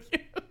matter with you?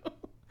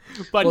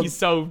 But Well, he's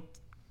so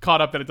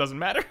caught up that it doesn't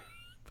matter.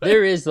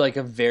 There is like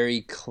a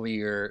very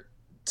clear,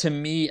 to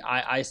me,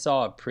 I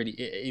saw a pretty,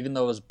 even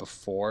though it was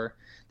before,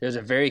 there's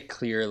a very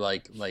clear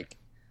like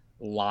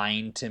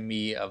line to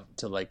me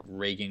to like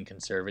Reagan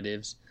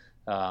conservatives.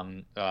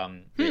 In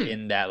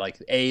that like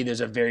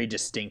there's a very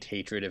distinct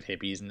hatred of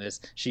hippies in this.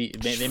 They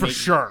For make,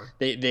 sure.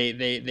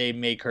 They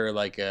make her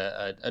like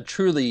a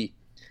truly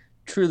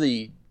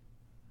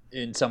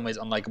in some ways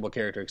unlikable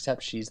character,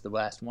 except she's the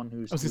last one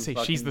who's. I was gonna say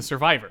who she's the fucking-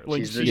 survivor.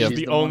 Like she's she's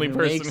the one only who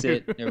person makes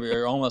who it,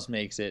 or almost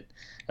makes it.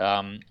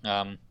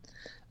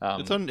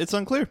 It's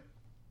unclear.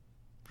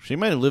 She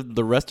might have lived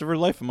the rest of her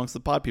life amongst the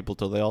pod people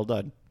till they all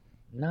died.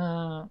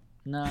 No,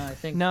 I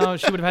think No,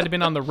 she would have had to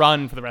been on the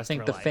run for the rest I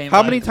think of the her life. fame.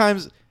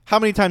 How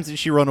many times did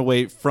she run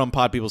away from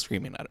pod people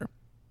screaming at her?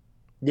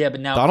 Yeah, but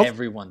now Donald?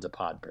 everyone's a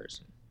pod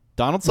person.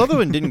 Donald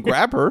Sutherland didn't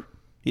grab her.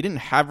 He didn't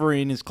have her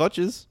in his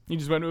clutches. He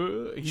just went.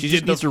 He She did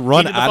just the- needs to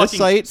run he did the out of fucking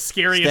sight,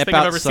 Scariest step thing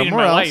I've out ever seen in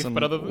somewhere my else, life. and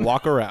But other than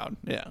walk around.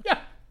 Yeah. yeah,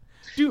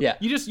 dude, Yeah.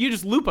 you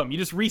just loop them. You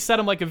just reset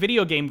them like a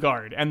video game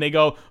guard, and they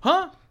go,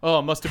 huh? Oh,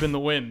 it must have been the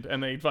wind,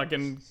 and they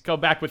fucking go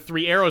back with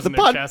 3 arrows in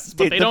their chests,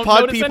 but dude, they the don't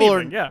pod notice people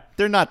anything. Yeah,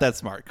 they're not that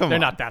smart. Come they're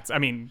on. not that. I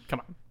mean, come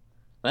on.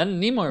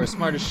 Leonard Nimoy was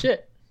smart as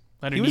shit.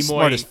 Leonard He was Nimoy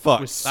smart as fuck.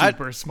 was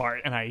super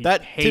smart, and I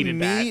That hated to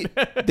me,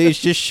 that. they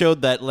just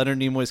showed that Leonard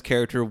Nimoy's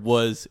character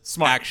was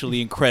Smart.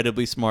 actually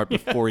incredibly smart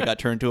before he got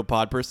turned into a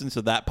pod person.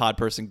 So that pod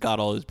person got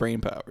all his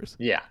brain powers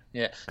Yeah.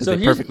 because So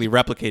they perfectly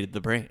replicated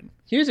the brain.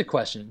 here's a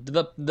question.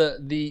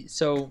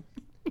 So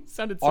You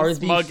sounded Are so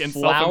the smug and self-important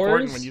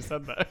flowers- when you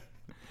said that.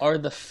 are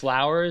the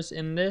flowers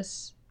in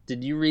this?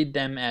 Did you read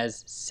them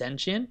as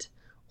sentient,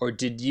 or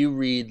did you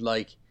read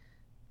like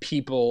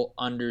people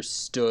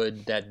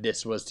understood that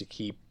this was to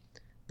keep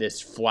this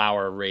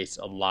flower race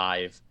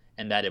alive,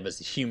 and that it was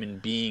human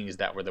beings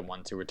that were the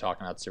ones who were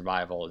talking about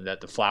survival, and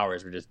that the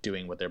flowers were just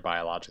doing what they're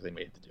biologically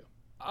made to do?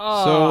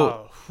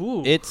 Oh,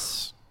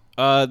 It's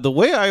the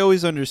way I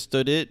always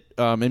understood it,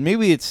 and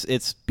maybe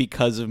it's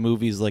because of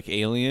movies like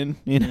Alien.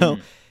 You know,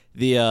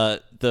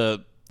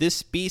 this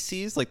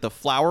species, like the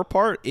flower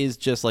part, is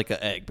just like an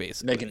egg,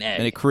 basically, Like an egg.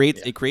 and it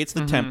creates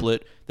the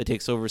template that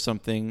takes over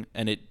something,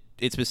 and it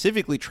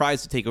specifically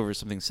tries to take over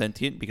something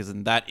sentient because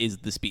then that is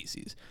the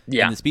species.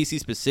 Yeah. And the species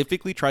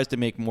specifically tries to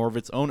make more of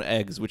its own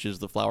eggs, which is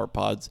the flower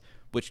pods,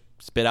 which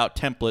spit out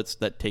templates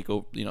that take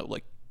over,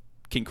 like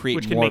can create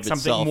which can more make of something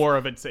itself more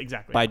of it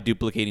exactly. by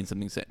duplicating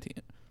something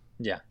sentient.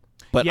 Yeah.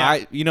 But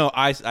Yeah.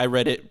 I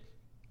read it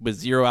with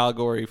zero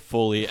allegory,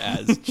 fully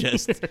as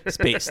just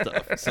space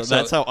stuff. So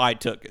that's how I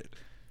took it.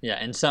 Yeah,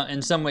 in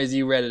some ways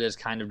you read it as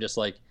kind of just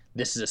like,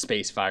 this is a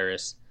space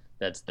virus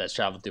that's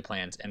traveled through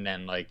plants, and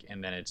then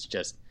it's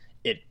just,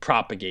 it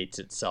propagates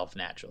itself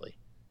naturally.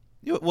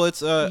 Well,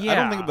 it's I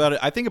don't think about it.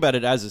 I think about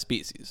it as a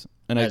species,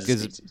 and As a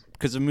species.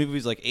 because of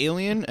movies like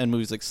Alien and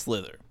movies like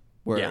Slither,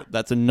 where Yeah.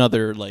 that's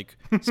another like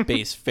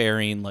space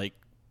faring like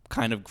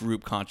kind of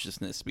group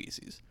consciousness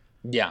species.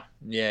 Yeah.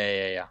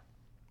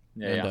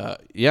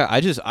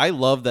 I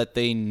love that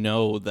they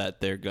know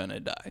that they're gonna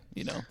die.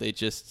 They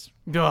just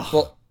Ugh.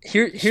 Well,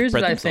 here's Spread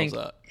what I themselves think.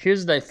 out.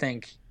 Here's what I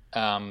think.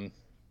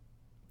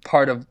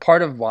 Part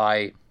of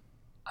why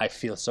I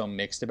feel so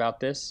mixed about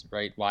this,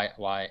 right? Why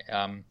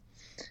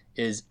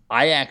is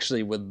I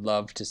actually would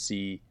love to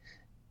see,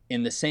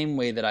 in the same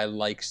way that I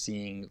like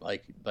seeing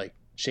like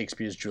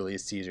Shakespeare's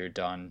Julius Caesar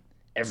done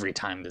every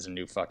time there's a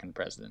new fucking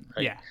president,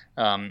 right?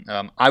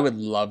 Yeah. I would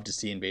love to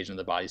see Invasion of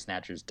the Body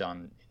Snatchers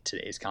done in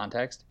today's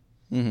context,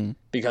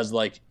 because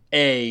like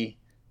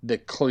the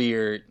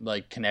clear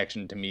like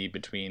connection to me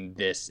between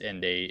this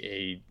and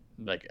a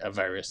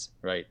virus,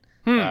 right?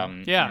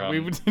 We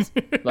would.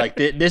 Like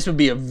this would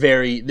be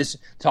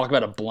talk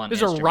about a blunt. This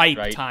is a instrument,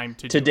 right time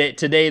to today.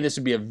 Today, this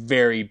would be a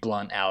very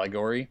blunt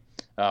allegory,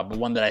 but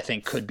one that I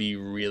think could be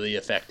really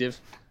effective.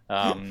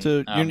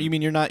 So you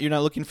mean you're not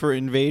looking for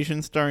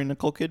Invasion starring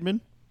Nicole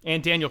Kidman?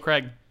 And Daniel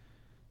Craig.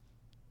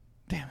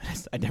 Damn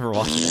it! I never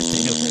watched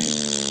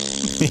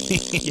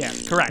that. Yeah,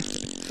 correct.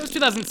 It was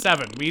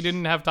 2007. We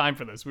didn't have time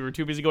for this. We were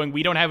too busy going,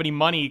 we don't have any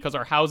money because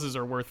our houses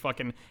are worth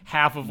fucking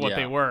half of what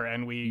they were,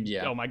 and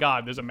oh my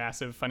god, there's a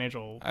massive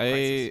financial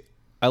crisis.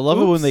 I love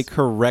it when Oops. they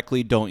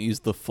correctly don't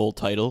use the full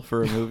title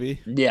for a movie.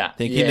 Yeah,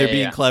 Thinking they're being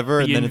yeah. clever,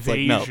 and The then it's like,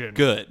 no, Invasion.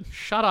 good.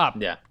 Shut up.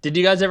 Yeah. Did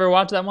you guys ever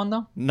watch that one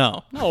though?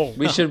 No. No.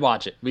 We should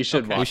watch it. We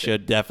should watch We it.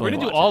 should We're definitely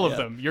gonna do watch all it, of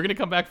yeah. them. You're gonna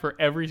come back for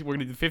every. We're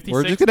gonna do 56.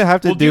 We're just gonna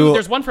have to we'll do-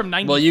 There's one from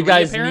 93. Well, you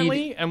guys apparently,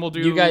 need. and we'll do.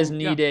 You guys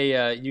yeah.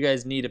 need you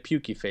guys need a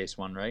pukey face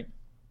one, right?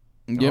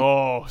 Yep.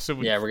 Oh, so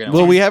Yeah, we're gonna.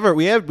 Well,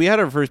 watch we had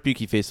our first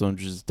Pukey face one,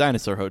 which is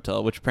Dinosaur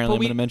Hotel, which apparently But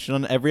I'm going to mention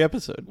on every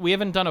episode. we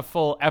haven't done a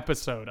full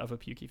episode of a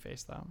pukey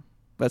face though.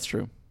 That's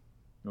true.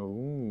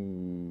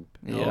 Ooh.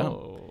 Yeah.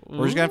 Oh.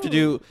 We're just gonna have to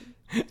do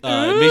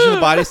Invasion of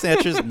the Body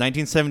Snatchers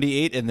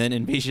 1978, and then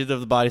Invasion of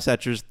the Body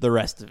Snatchers the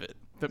rest of it.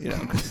 You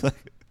know?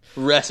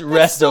 Rest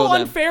so of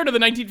them. unfair to the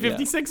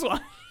 1956 one.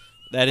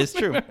 That is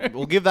true.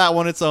 We'll give that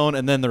one its own,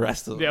 and then the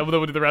rest of them. Yeah,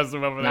 we'll do the rest of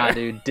them over Nah,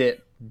 there. dude,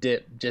 dip.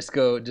 Just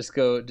go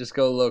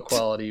low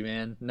quality,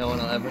 man. No one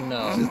will ever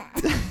know.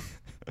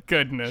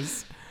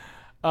 Goodness.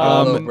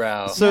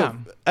 Lowbrow. So Yeah.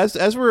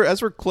 as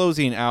we're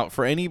closing out,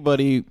 for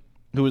anybody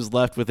who was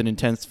left with an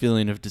intense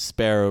feeling of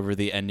despair over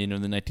the ending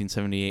of the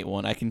 1978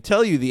 one, I can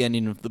tell you the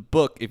ending of the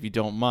book if you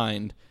don't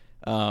mind,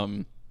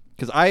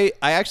 because I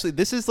actually,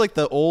 this is like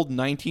the old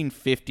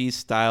 1950s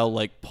style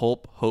like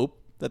pulp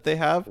hope that they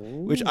have,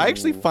 which I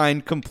actually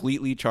find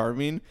completely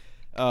charming.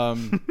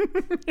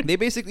 They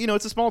basically,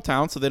 it's a small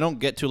town, so they don't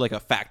get to like a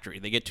factory.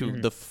 They get to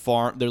the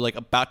farm. They're like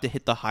about to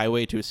hit the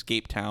highway to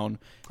escape town,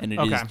 and it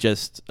is Okay.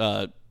 just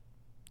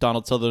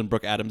Donald Sutherland,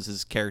 Brooke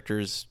Adams'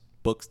 character's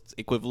book's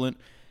equivalent,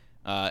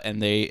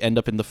 and they end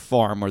up in the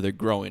farm where they're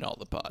growing all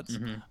the pods.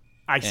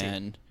 I see.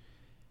 And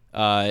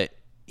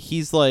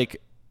he's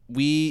like,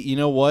 you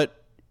know what?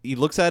 He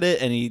looks at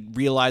it and he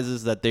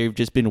realizes that they've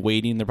just been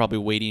waiting. They're probably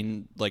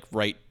waiting like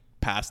right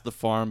past the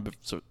farm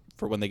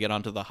for when they get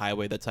onto the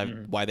highway. That's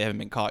why they haven't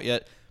been caught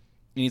yet.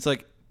 And he's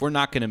like, we're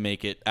not going to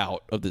make it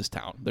out of this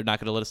town. They're not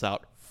going to let us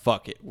out.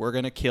 Fuck it. We're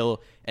going to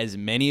kill as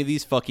many of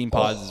these fucking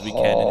pods as we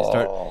can. And they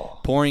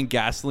start pouring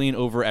gasoline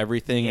over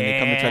everything. And they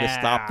come to try to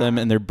stop them.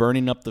 And they're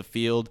burning up the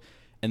field.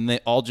 And they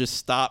all just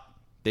stop.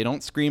 They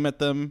don't scream at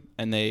them.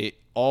 And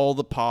all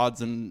the pods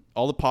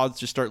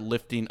just start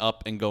lifting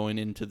up and going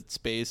into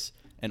space.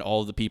 And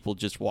all of the people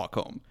just walk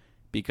home.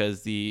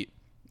 because the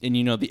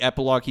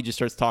epilogue, he just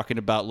starts talking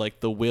about like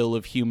the will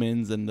of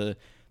humans and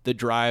the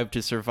drive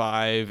to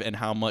survive, and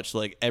how much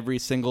like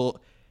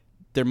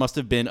there must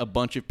have been a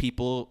bunch of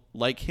people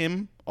like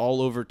him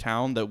all over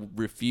town that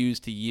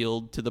refused to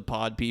yield to the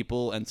pod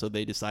people, and so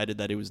they decided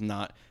that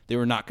they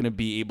were not going to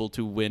be able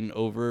to win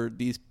over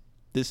this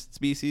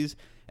species,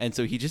 and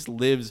so he just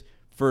lives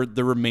for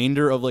the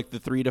remainder of like the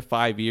 3 to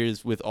 5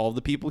 years with all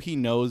the people he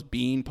knows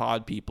being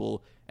pod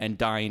people and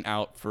dying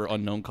out for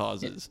unknown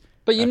causes.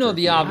 But you know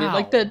the obvious,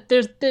 like that.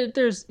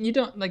 There's you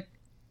don't like.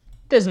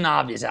 There's an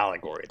obvious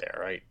allegory there,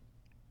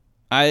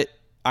 right?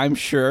 I'm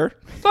sure.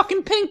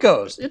 Fucking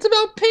pinkos. It's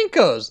about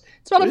pinkos.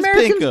 It's about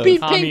Americans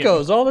beat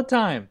pinkos all the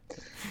time.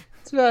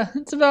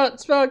 It's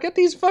about get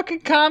these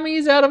fucking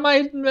commies out of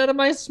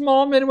my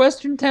small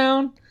Midwestern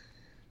town.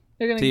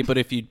 See, but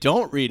if you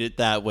don't read it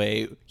that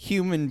way,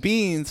 human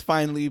beings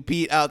finally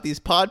beat out these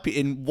pod people.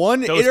 In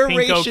one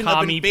iteration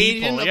of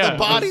invasion of the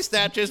body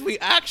snatchers, we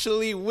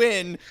actually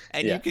win,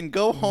 and you can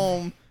go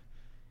home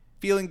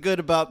feeling good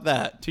about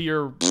that. To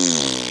your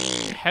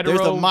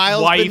hetero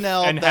wife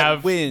and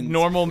have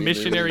normal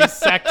missionary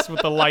sex with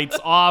the lights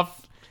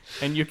off,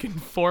 and you can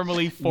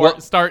formally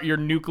start your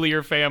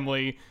nuclear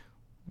family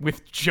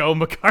with Joe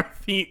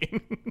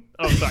McCarthy.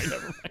 Oh, sorry,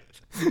 never mind.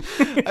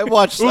 I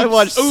watched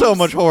so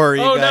much horror,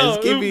 you guys.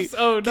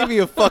 No, give me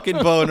a fucking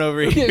bone over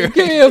here.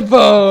 Give me a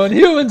bone.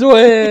 Humans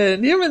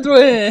win.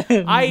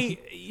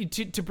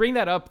 To bring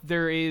that up,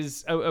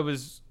 I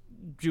was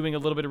doing a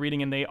little bit of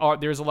reading, and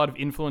there's a lot of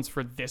influence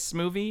for this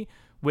movie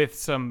with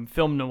some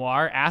film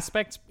noir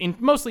aspects,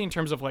 mostly in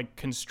terms of like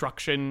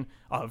construction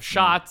of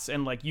shots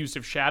and like use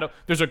of shadow.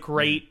 There's a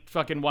great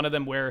fucking one of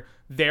them where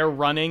they're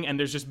running and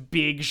there's just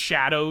big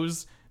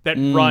shadows that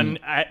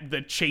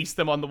that chase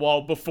them on the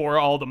wall before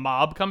all the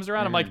mob comes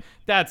around. I'm like,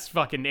 that's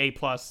fucking A+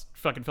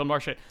 fucking film noir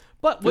shit.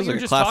 But what you're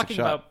just talking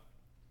about,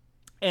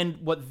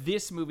 and what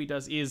this movie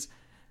does is,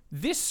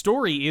 this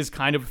story is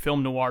kind of a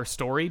film noir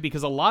story,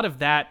 because a lot of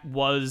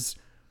those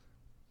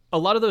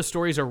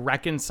stories are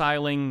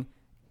reconciling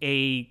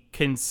a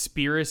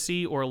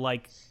conspiracy or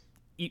like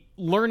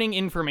learning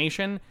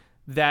information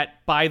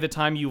that by the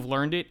time you've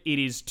learned it, it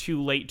is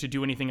too late to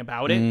do anything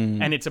about it.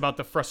 And it's about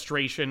the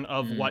frustration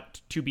of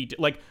what to be...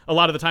 Like, a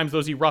lot of the times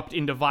those erupt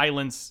into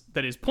violence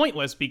that is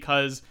pointless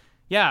because,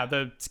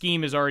 the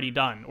scheme is already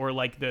done. Or,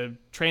 like, the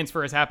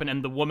transfer has happened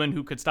and the woman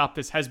who could stop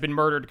this has been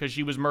murdered because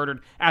she was murdered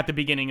at the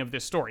beginning of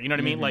this story. You know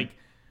what I mean? Like,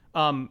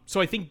 so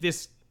I think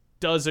this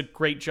does a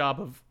great job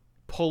of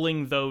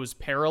pulling those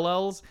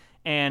parallels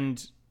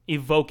and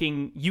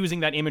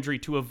using that imagery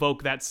to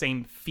evoke that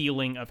same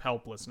feeling of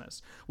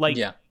helplessness. Like,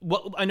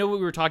 I know what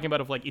we were talking about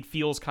of like, it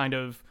feels kind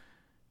of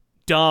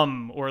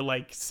dumb or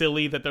like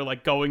silly that they're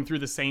like going through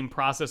the same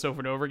process over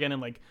and over again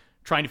and like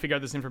trying to figure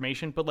out this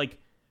information. But like,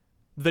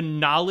 the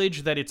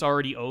knowledge that it's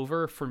already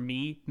over for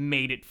me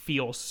made it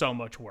feel so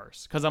much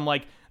worse. Cause I'm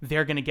like,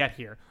 they're going to get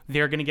here.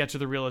 They're going to get to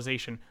the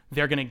realization.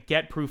 They're going to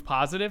get proof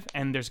positive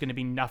and there's going to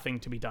be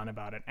nothing to be done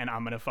about it. And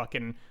I'm going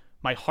to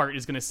my heart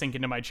is going to sink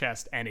into my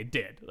chest, and it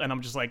did. And I'm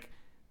just like,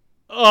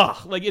 ugh.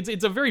 Like,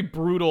 it's a very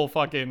brutal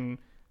fucking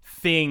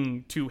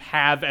thing to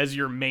have as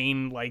your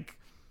main, like,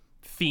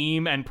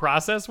 theme and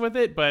process with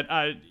it. But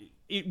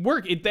it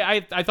worked.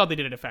 I thought they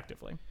did it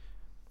effectively.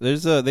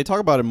 They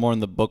talk about it more in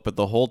the book, but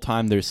the whole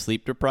time they're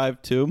sleep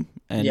deprived too,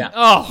 and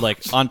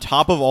like on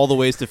top of all the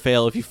ways to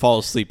fail, if you fall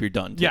asleep, you're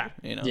done too,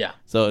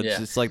 So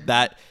it's like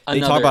that. They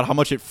talk about how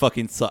much it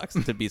fucking sucks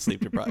to be sleep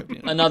deprived.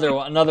 Another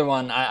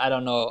one. I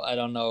don't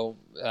know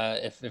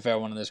if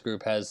everyone in this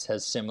group has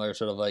similar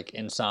sort of like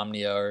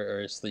insomnia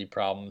or sleep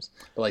problems,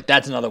 but like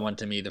that's another one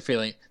to me.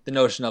 The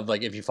notion of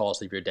like if you fall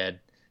asleep, you're dead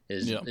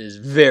is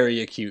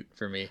very acute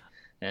for me.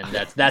 And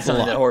that's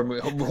something that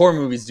horror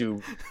movies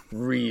do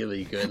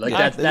really good. Like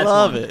that's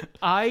love it.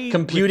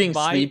 Computing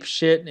sleep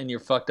shit and your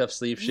fucked up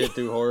sleep shit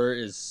through horror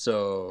is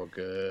so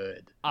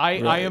good. I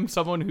am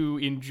someone who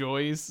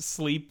enjoys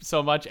sleep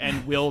so much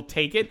and will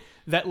take it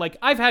that like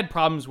I've had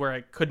problems where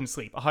I couldn't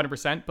sleep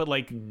 100%, but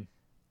like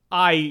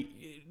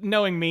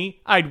knowing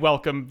me, I'd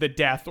welcome the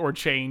death or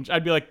change.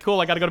 I'd be like, cool,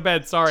 I gotta go to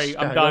bed. Sorry,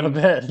 I'm done. Go to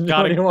bed.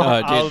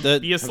 I'll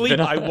be asleep.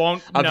 I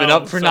won't. I've been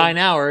up for 9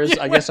 hours.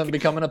 I guess I'm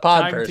becoming a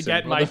pod time person. To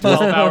get my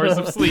 12 hours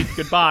of sleep.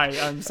 Goodbye.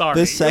 I'm sorry.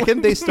 The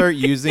second they start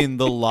using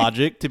the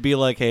logic to be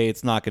like, hey,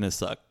 it's not gonna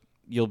suck.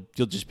 You'll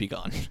just be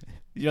gone.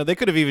 They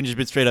could have even just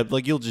been straight up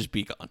like, you'll just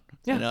be gone.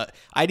 Yeah.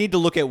 I need to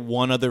look at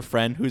one other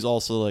friend who's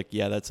also like,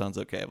 yeah, that sounds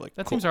okay. I'm like,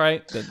 that cool. seems all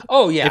right. Then,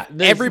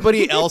 if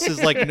everybody else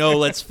is like, no,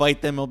 let's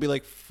fight them, I'll be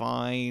like,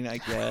 fine, I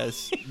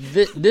guess.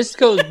 This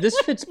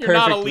fits perfectly. You're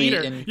not a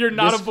leader. You're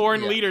not a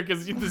born leader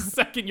because the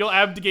second you'll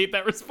abdicate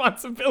that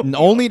responsibility. And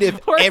only if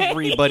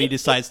everybody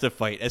decides to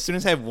fight. As soon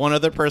as I have one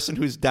other person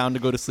who's down to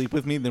go to sleep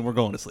with me, then we're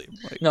going to sleep.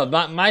 Like, no,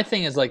 my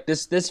thing is like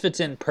this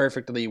fits in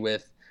perfectly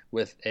with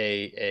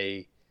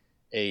a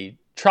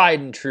tried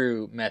and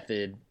true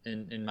method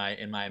in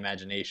my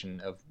imagination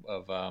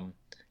of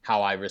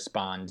how I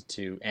respond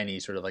to any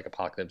sort of like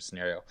apocalypse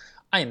scenario.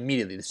 I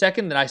immediately, the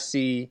second that I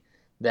see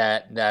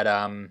that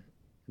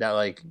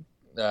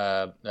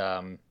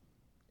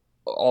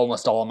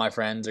almost all of my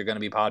friends are going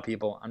to be pod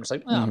people. I'm just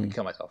like, I'm going to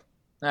kill myself.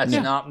 That's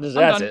that's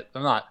done. it.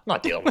 I'm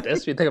not dealing with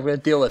this. You think I'm going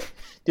to deal with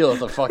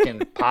a fucking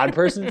pod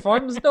person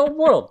form? There's no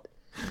world.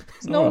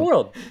 There's no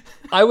world.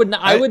 I would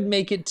not, I would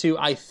make it to.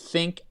 I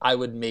think I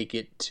would make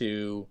it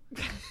to,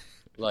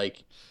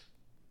 like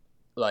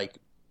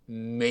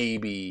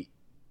maybe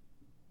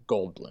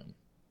Goldblum.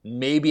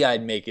 Maybe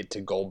I'd make it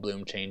to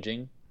Goldblum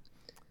changing.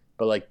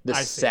 But like the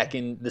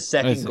second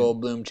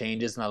Goldblum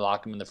changes and I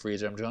lock him in the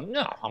freezer, I'm just going,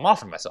 no, I'm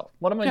offing myself.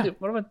 What am I doing?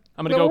 I'm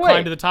gonna go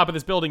climb to the top of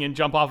this building and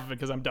jump off of it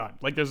because I'm done.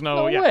 Like there's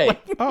no way.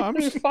 I'm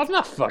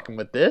not fucking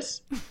with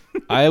this.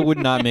 I would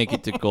not make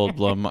it to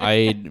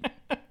Goldblum.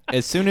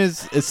 As soon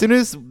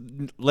as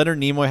Leonard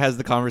Nimoy has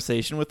the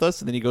conversation with us,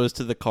 and then he goes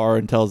to the car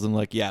and tells them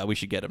like, yeah, we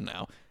should get him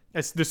now.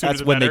 That's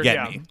when they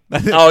get me.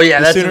 Oh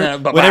yeah,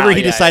 whenever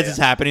he decides it's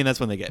happening, that's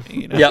when they get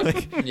me. You know?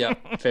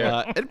 Yep,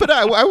 fair. But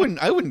I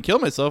wouldn't kill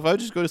myself. I would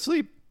just go to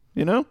sleep.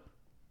 You know,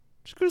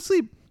 just go to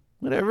sleep.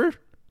 Whatever.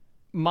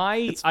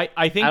 I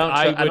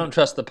don't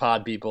trust the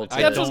pod people.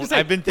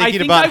 I've been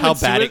thinking about how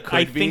bad it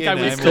could be.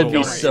 It could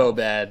be so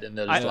bad. And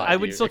I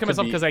would still kill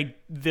myself because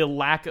the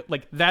lack of,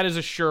 like, that is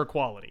a sure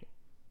quality.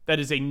 That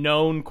is a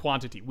known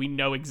quantity. We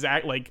know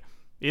exactly, like,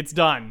 it's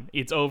done.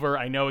 It's over.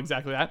 I know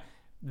exactly that.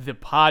 The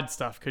pod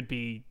stuff could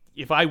be,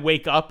 if I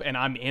wake up and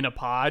I'm in a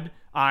pod,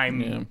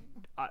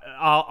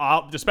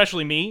 I'll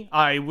especially me,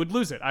 I would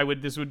lose it.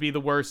 This would be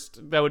the worst.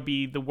 That would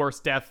be the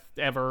worst death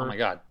ever. Oh my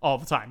God. All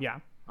the time.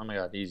 Yeah. Oh my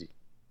God. Easy.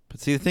 But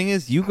see, the thing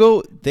is, you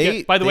go.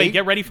 By the way,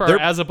 get ready for our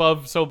As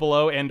Above, So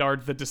Below and our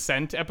The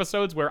Descent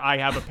episodes where I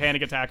have a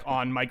panic attack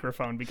on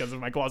microphone because of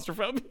my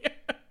claustrophobia.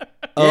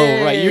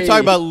 Oh, right. You're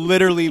talking about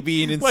literally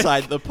being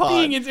inside the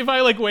pod. If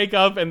I wake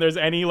up and there's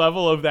any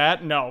level of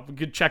that, no,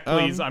 check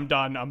please. I'm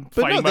done. I'm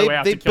fighting my way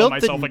out to kill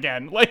myself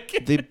again.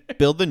 They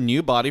build a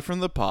new body from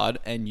the pod,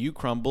 and you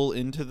crumble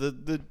into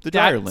the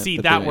dryer lint. See,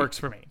 that works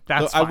for me.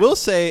 That's fine. I will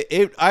say,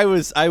 I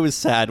was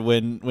sad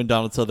when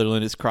Donald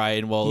Sutherland is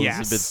crying while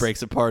Elizabeth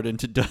breaks apart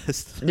into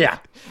dust. Yeah,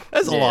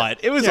 that's a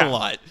lot. It was a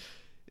lot.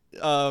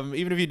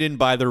 Even if you didn't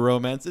buy the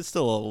romance, it's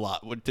still a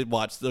lot to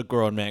watch the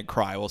grown man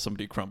cry while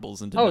somebody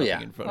crumbles into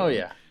nothing in front of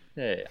him.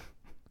 Yeah.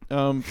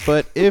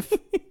 But if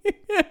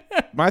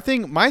my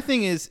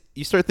thing is,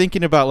 you start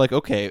thinking about like,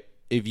 okay,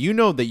 if you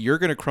know that you're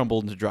gonna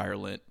crumble into dryer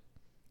lint,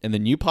 and the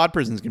new pod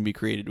person is gonna be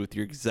created with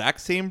your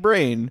exact same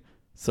brain,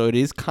 so it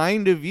is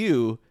kind of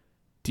you.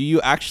 Do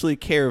you actually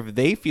care if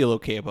they feel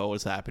okay about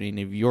what's happening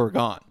if you're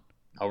gone?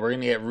 Oh, we're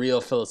gonna get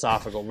real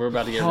philosophical. We're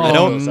about to get real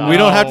philosophical. We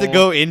don't have to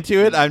go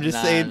into it. I'm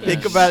just saying,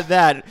 think about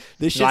that.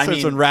 This shit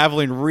starts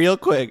unraveling real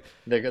quick.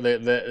 We're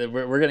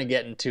gonna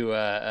get into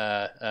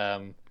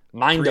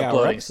mind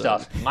uploading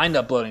stuff. Mind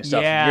uploading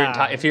stuff.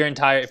 Yeah. If your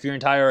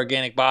entire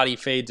organic body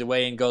fades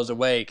away and goes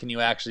away, can you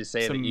actually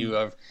say that you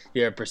have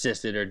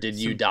persisted, or did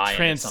you die?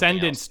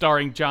 Transcendent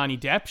starring Johnny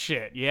Depp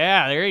shit.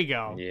 Yeah, there you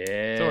go.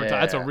 Yeah, so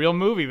that's a real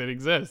movie that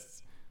exists.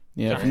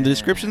 Yeah, from the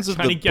descriptions of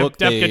Johnny the book,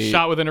 Depp gets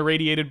shot with an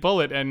irradiated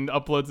bullet and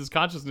uploads his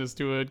consciousness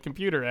to a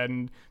computer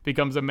and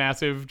becomes a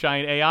massive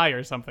giant AI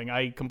or something.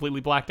 I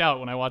completely blacked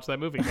out when I watched that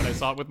movie, but I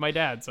saw it with my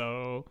dad,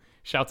 so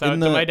shouts out to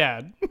my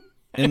dad.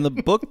 In the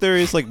book, there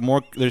is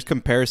there's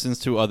comparisons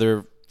to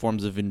other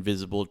forms of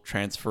invisible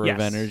transfer of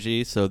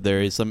energy, so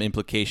there is some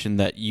implication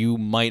that you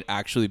might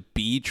actually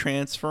be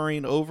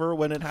transferring over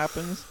when it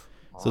happens.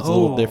 So it's a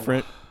little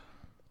different.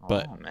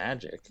 But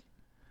magic.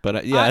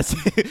 But it's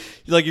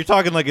like you're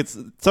talking like it's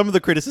some of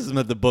the criticism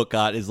that the book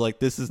got is like,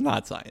 this is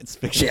not science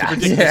fiction. Yeah,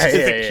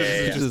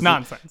 it's just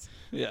nonsense.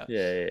 Yeah.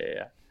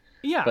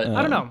 But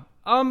I don't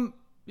know.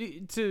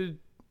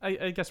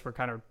 I guess we're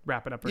kind of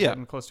wrapping up or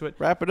getting close to it.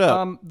 Wrap it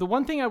up. The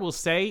one thing I will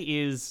say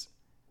is,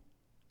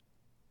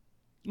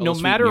 no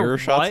matter what,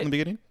 shots in the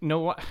beginning.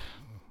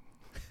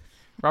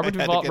 Robert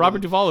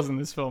Duvall is in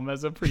this film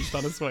as a priest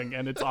on a swing,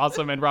 and it's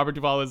awesome. And Robert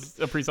Duvall is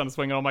a priest on a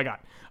swing, and oh my God.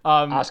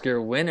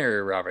 Oscar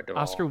winner Robert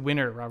Duvall.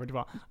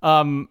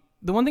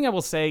 The one thing I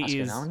will say Oscar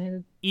is,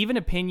 nominated? Even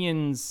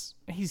opinions,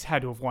 he's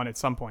had to have won at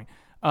some point.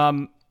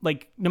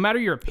 Like, no matter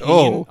your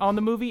opinion on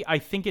the movie, I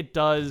still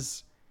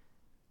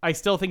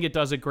think it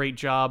does a great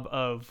job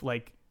of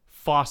like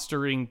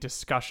fostering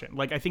discussion.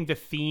 Like, I think the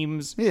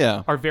themes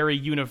are very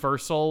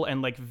universal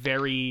and like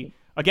very.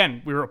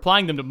 Again, we were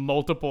applying them to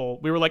multiple.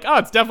 We were like, oh,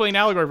 it's definitely an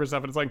allegory for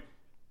stuff. And it's like,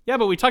 yeah,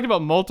 but we talked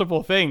about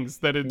multiple things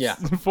that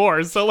it's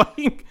for. So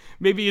like,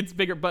 maybe it's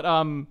bigger. But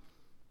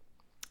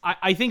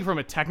I think from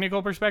a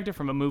technical perspective,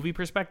 from a movie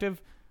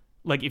perspective,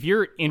 like if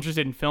you're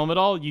interested in film at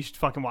all, you should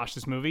fucking watch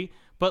this movie.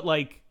 But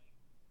like,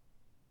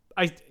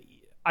 I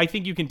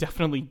think you can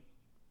definitely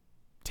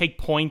take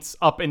points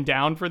up and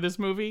down for this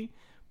movie.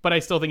 But I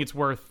still think it's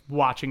worth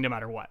watching no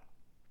matter what.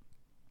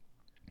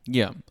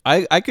 Yeah,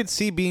 I could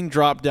see being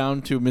dropped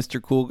down to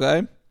Mr. Cool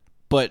Guy,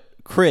 but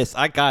Chris,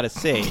 I gotta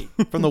say,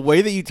 from the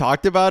way that you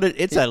talked about it,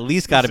 it's at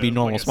least got to be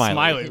normal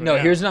Smiley. No,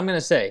 here's what I'm gonna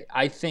say.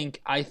 I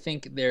think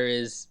there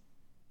is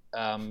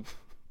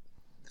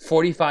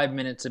 45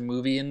 minutes of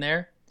movie in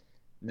there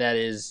that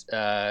is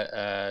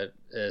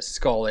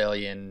Skull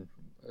Alien,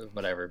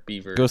 whatever,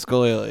 Beaver. Go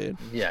Skull Alien.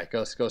 Yeah,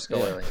 go Skull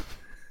Alien.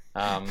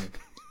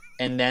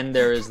 and then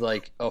there is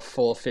like a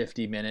full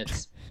 50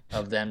 minutes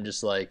of them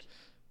just like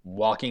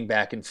walking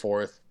back and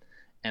forth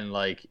and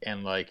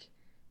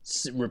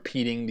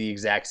repeating the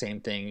exact same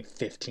thing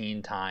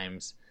 15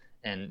 times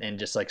and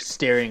just like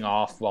staring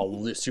off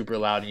while super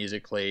loud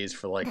music plays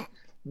for like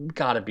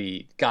gotta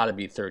be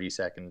 30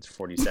 seconds,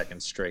 40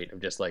 seconds straight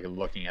of just like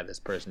looking at this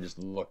person just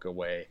look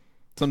away.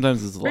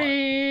 Sometimes it's a lot.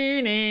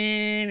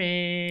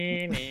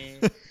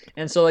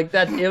 And so like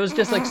that, it was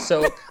just like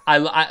so.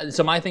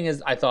 So my thing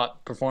is, I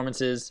thought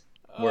performances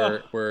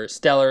were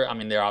stellar. I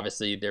mean,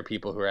 they're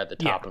people who are at the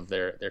top of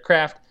their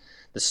craft.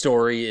 The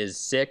story is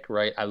sick,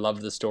 right? I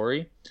love the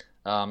story.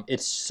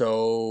 It's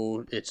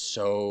so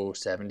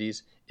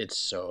 70s. It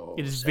is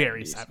 70s.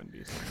 Very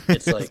 70s.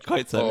 It's like, It's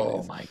quite 70s.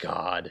 Oh my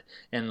god!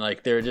 And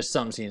like there are just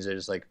some scenes that are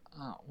just like,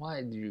 oh,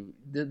 why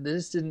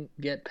this didn't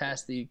get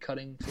past the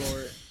cutting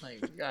floor?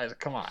 Like, guys,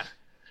 come on.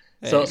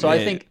 So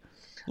I think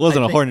it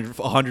wasn't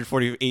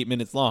 148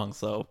 minutes long,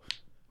 so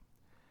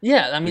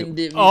yeah. I mean,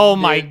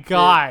 my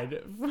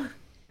god.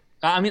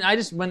 I mean, I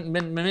just when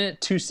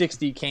minute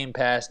 260 came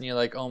past, and you're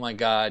like, oh my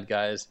god,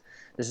 guys,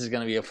 this is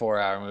gonna be a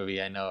 4-hour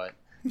movie. I know it.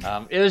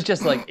 It was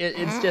just like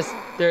it's just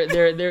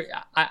they're.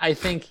 I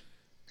think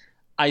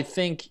I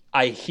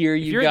hear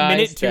you if you're guys. At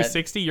minute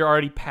 260, you're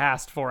already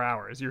past 4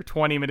 hours. You're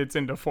 20 minutes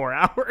into 4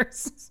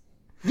 hours.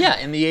 Yeah,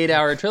 in the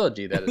 8-hour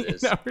trilogy that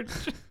it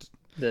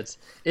is.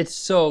 It's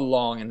so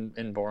long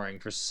and boring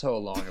for so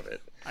long of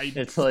it.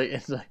 It's like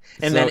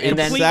and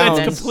then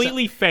that's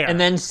completely fair. And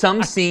then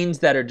some scenes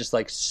that are just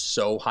like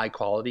so high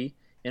quality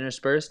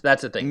interspersed.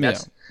 That's the thing.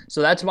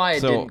 So that's why I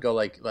didn't go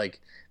like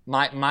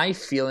my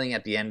feeling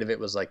at the end of it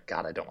was like,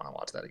 God, I don't want to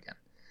watch that again.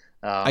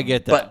 I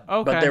get that.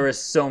 But there were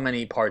so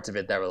many parts of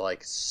it that were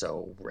like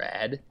so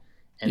rad,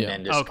 and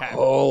then just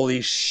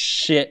holy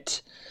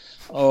shit.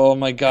 Oh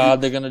my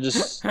God, they're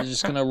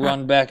just gonna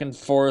run back and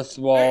forth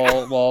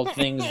while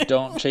things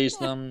don't chase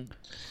them.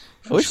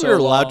 I wish we were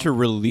allowed to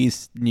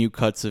release new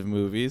cuts of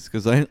movies,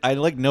 because I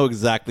like know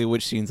exactly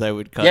which scenes I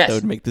would cut that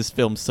would make this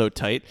film so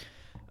tight.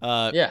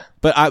 Yeah,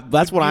 but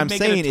that's what I'm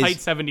saying it a tight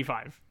is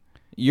 75.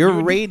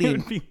 Your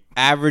rating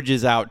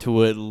averages out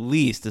to at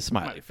least a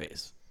smiley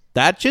face.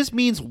 That just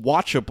means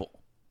watchable.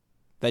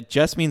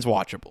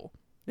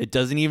 It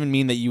doesn't even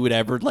mean that you would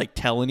ever like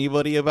tell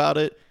anybody about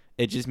it.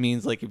 It just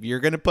means like if you're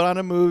gonna put on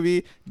a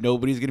movie,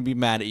 nobody's gonna be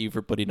mad at you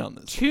for putting on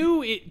this.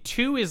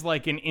 Two is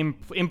like an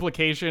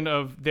implication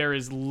of there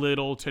is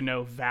little to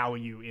no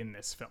value in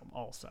this film.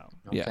 Also,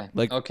 yeah,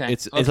 like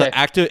it's an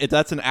active.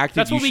 That's an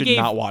active. You should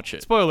not watch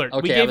it. Spoiler.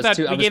 Okay, we gave that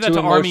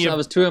to Army. I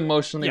was too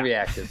emotionally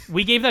reactive.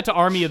 We gave that to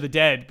Army of the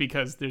Dead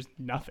because there's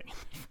nothing.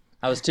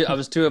 I was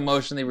too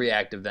emotionally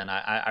reactive then.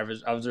 I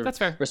was That's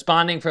fair.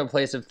 Responding from a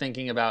place of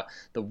thinking about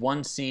the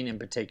one scene in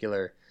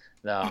particular,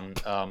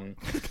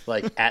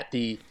 like at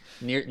the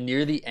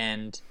near the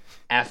end,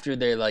 after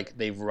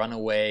they've run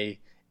away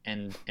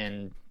and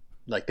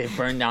like they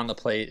burned down the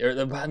place, or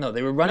no,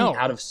 they were running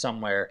out of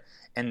somewhere,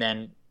 and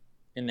then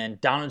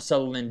Donald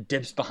Sutherland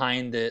dips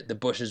behind the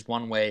bushes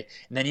one way,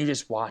 and then you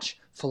just watch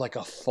for like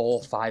a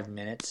full 5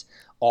 minutes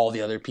all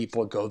the other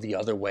people go the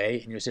other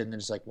way, and you're sitting there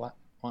just like, what?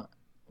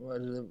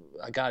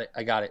 I got it.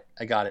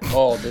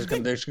 Oh, there's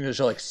gonna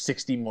show like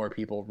 60 more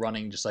people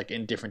running just like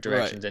in different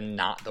directions and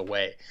not the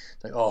way.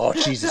 It's like, oh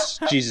Jesus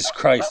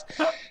Christ,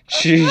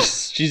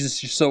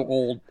 Jesus, you're so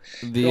old.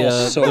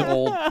 So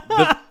old.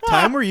 The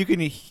time where you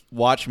can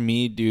watch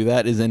me do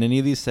that is in any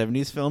of these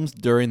 70s films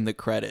during the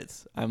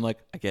credits. I'm like,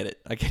 I get it.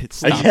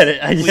 Stop. I get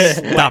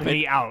it. Stop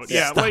me out.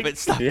 Yeah, Stop it.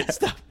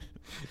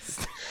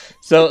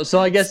 So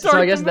I guess that's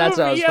what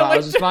I was. I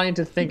was responding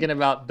to thinking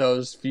about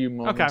those few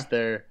moments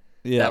there.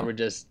 Yeah. That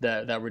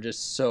were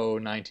just so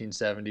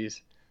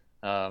 1970s.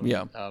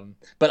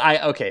 But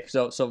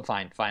so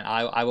fine.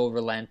 I will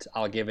relent.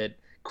 I'll give it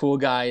cool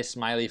guy,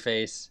 smiley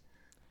face.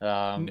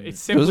 It's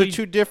simply, those are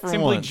two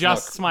different ones.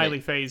 Just smiley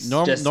face.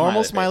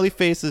 Normal smiley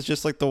face is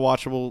just like the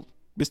watchable.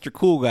 Mr.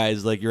 Cool Guy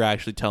is like you're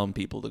actually telling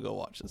people to go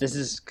watch this. This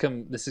is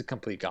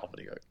complete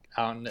gobbledygook.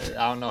 I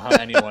don't know how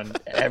anyone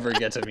ever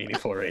gets a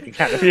meaningful rating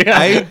out of you.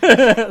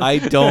 I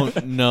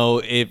don't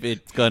know if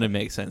it's gonna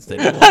make sense to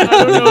anyone.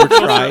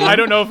 I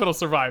don't know if it'll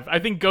survive. I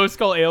think Ghost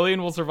Skull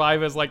Alien will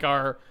survive as like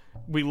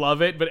we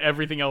love it, but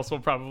everything else will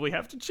probably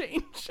have to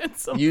change.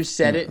 You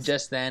said it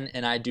just then,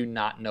 and I do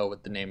not know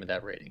what the name of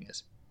that rating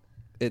is.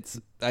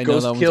 I know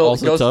that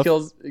one's also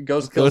tough.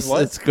 Ghost kills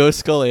what? It's Ghost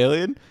Skull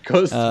Alien.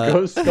 Ghost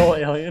Skull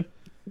Alien.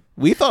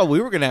 We thought we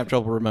were gonna have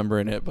trouble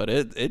remembering it, but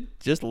it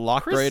just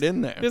locked right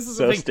in there. This is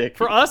the thing. Sticky.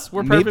 For us,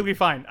 we're perfectly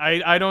fine.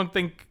 I don't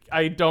think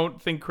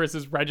Chris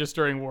is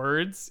registering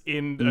words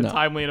in a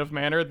timely enough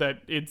manner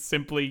that it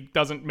simply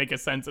doesn't make a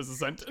sense as a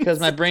sentence. Because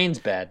my brain's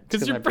bad.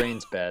 Because my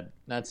brain's bad.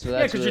 That's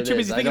because you're too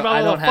busy thinking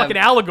about all the fucking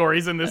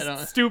allegories in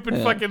this stupid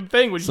fucking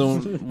thing. So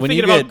when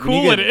thinking about how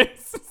cool it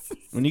is.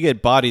 When you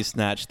get body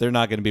snatched, they're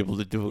not going to be able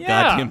to do a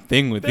goddamn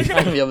thing with you. They're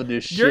not going to be able to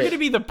do shit. You're going to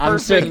be the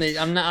perfect.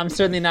 I'm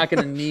certainly not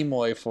going to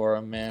Nimoy for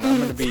him, man. I'm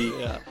going to be.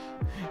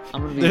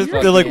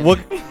 They're like,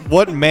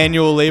 what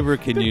manual labor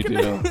can you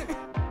do?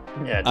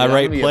 Yeah, dude, I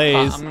write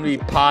plays. I'm gonna be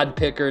pod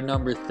picker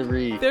number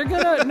 3. They're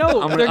gonna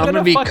no. I'm they're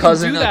gonna be fucking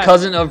cousin do that.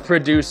 cousin of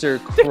producer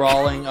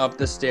crawling up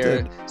the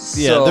stairs.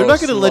 Yeah, they're not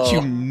gonna let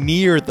slow. you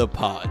near the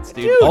pods,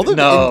 dude. Dude, all the,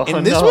 no,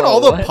 in this no, one, all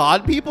the what?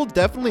 pod people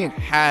definitely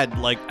had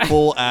like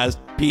full ass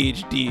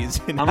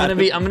PhDs. In I'm how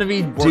gonna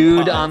be work dude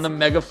pods. on the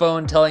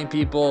megaphone telling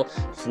people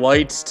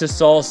flights to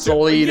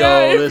Sausalito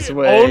Yeah, this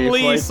way.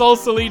 Only Flights-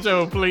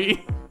 Sausalito, please.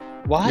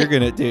 What?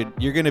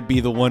 You're gonna be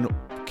the one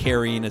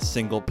carrying a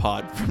single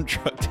pod from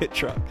truck to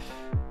truck.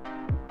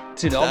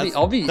 Dude, That's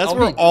I'll be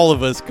where all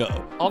of us go.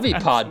 I'll be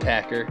pod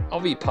packer. I'll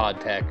be pod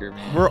packer,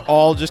 man. We're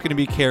all just gonna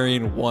be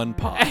carrying one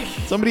pod.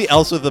 Somebody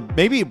else with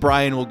maybe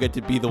Brian will get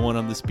to be the one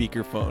on the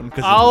speakerphone. 'Cause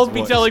of I'll his be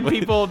voice, telling but-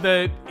 people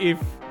that if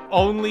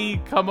only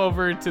come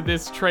over to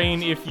this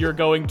train if you're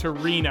going to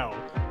Reno.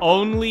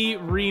 Only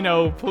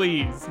Reno,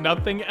 please.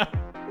 Nothing else.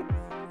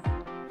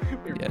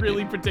 We're Yeah,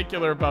 really dude.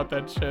 particular about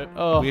that shit.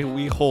 Oh,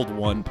 we hold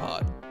one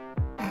pod.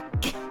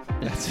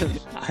 That's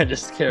it. I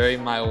just carry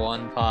my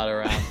one pod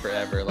around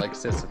forever like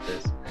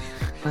Sisyphus.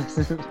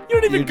 you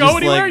don't even You're go just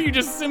anywhere. like- You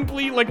just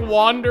simply like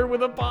wander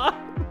with a pod.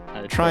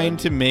 Trying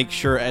to make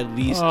sure at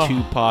least Oh.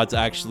 2 pods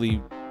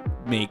actually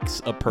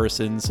makes a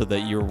person so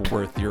that you're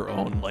worth your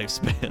own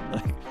lifespan.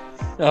 Like,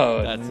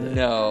 Oh That's it.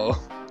 no.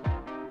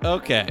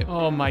 okay,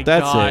 Oh my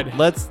that's god. it.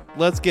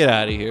 Let's get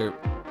out of here.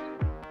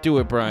 Do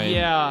it, Brian.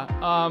 Yeah.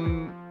 I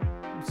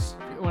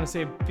want to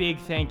say a big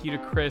thank you to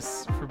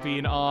Chris for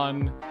being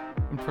on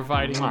and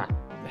providing Mwah.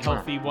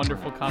 healthy,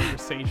 wonderful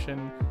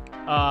conversation.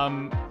 Do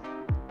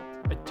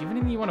you have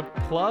anything you want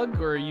to plug,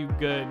 or are you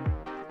good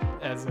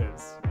as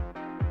is?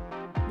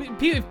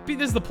 This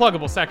is the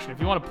pluggable section. If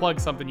you want to plug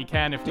something, you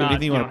can. If Do not,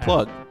 anything you want to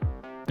plug?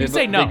 You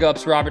say no. Big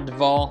ups Robert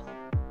Duvall.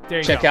 There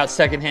you Check go. out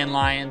Secondhand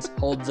Lions.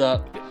 Holds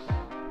up.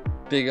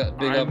 Big up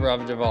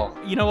Robert Duvall.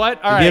 You know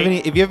what? All If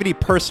right. you have any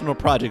personal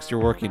projects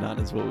you're working on,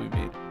 is what we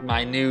mean.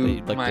 My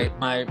new Like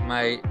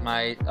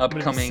my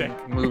upcoming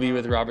sick. movie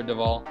with Robert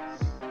Duvall.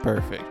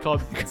 Perfect.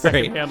 Called Great.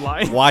 Secondhand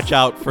Lions. Watch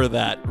out for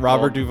that.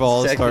 Robert Well,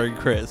 Duvall second- starring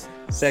Chris.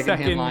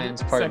 Secondhand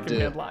Lions Part 2.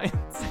 Secondhand Lions.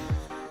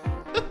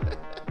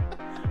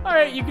 All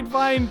right, you can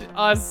find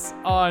us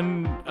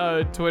on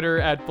Twitter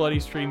at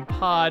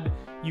BloodyStreamPod.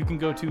 You can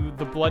go to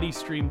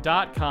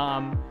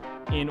thebloodystream.com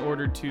in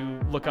order to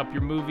look up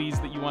your movies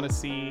that you want to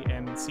see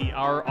and see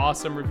our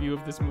awesome review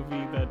of this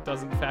movie that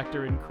doesn't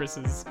factor in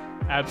Chris's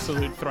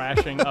absolute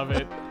thrashing of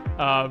it.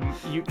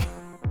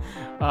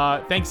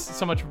 Thanks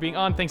so much for being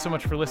on. Thanks so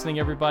much for listening,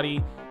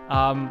 everybody.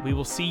 We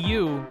will see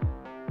you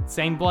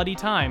same bloody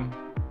time,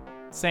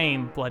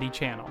 same bloody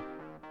channel.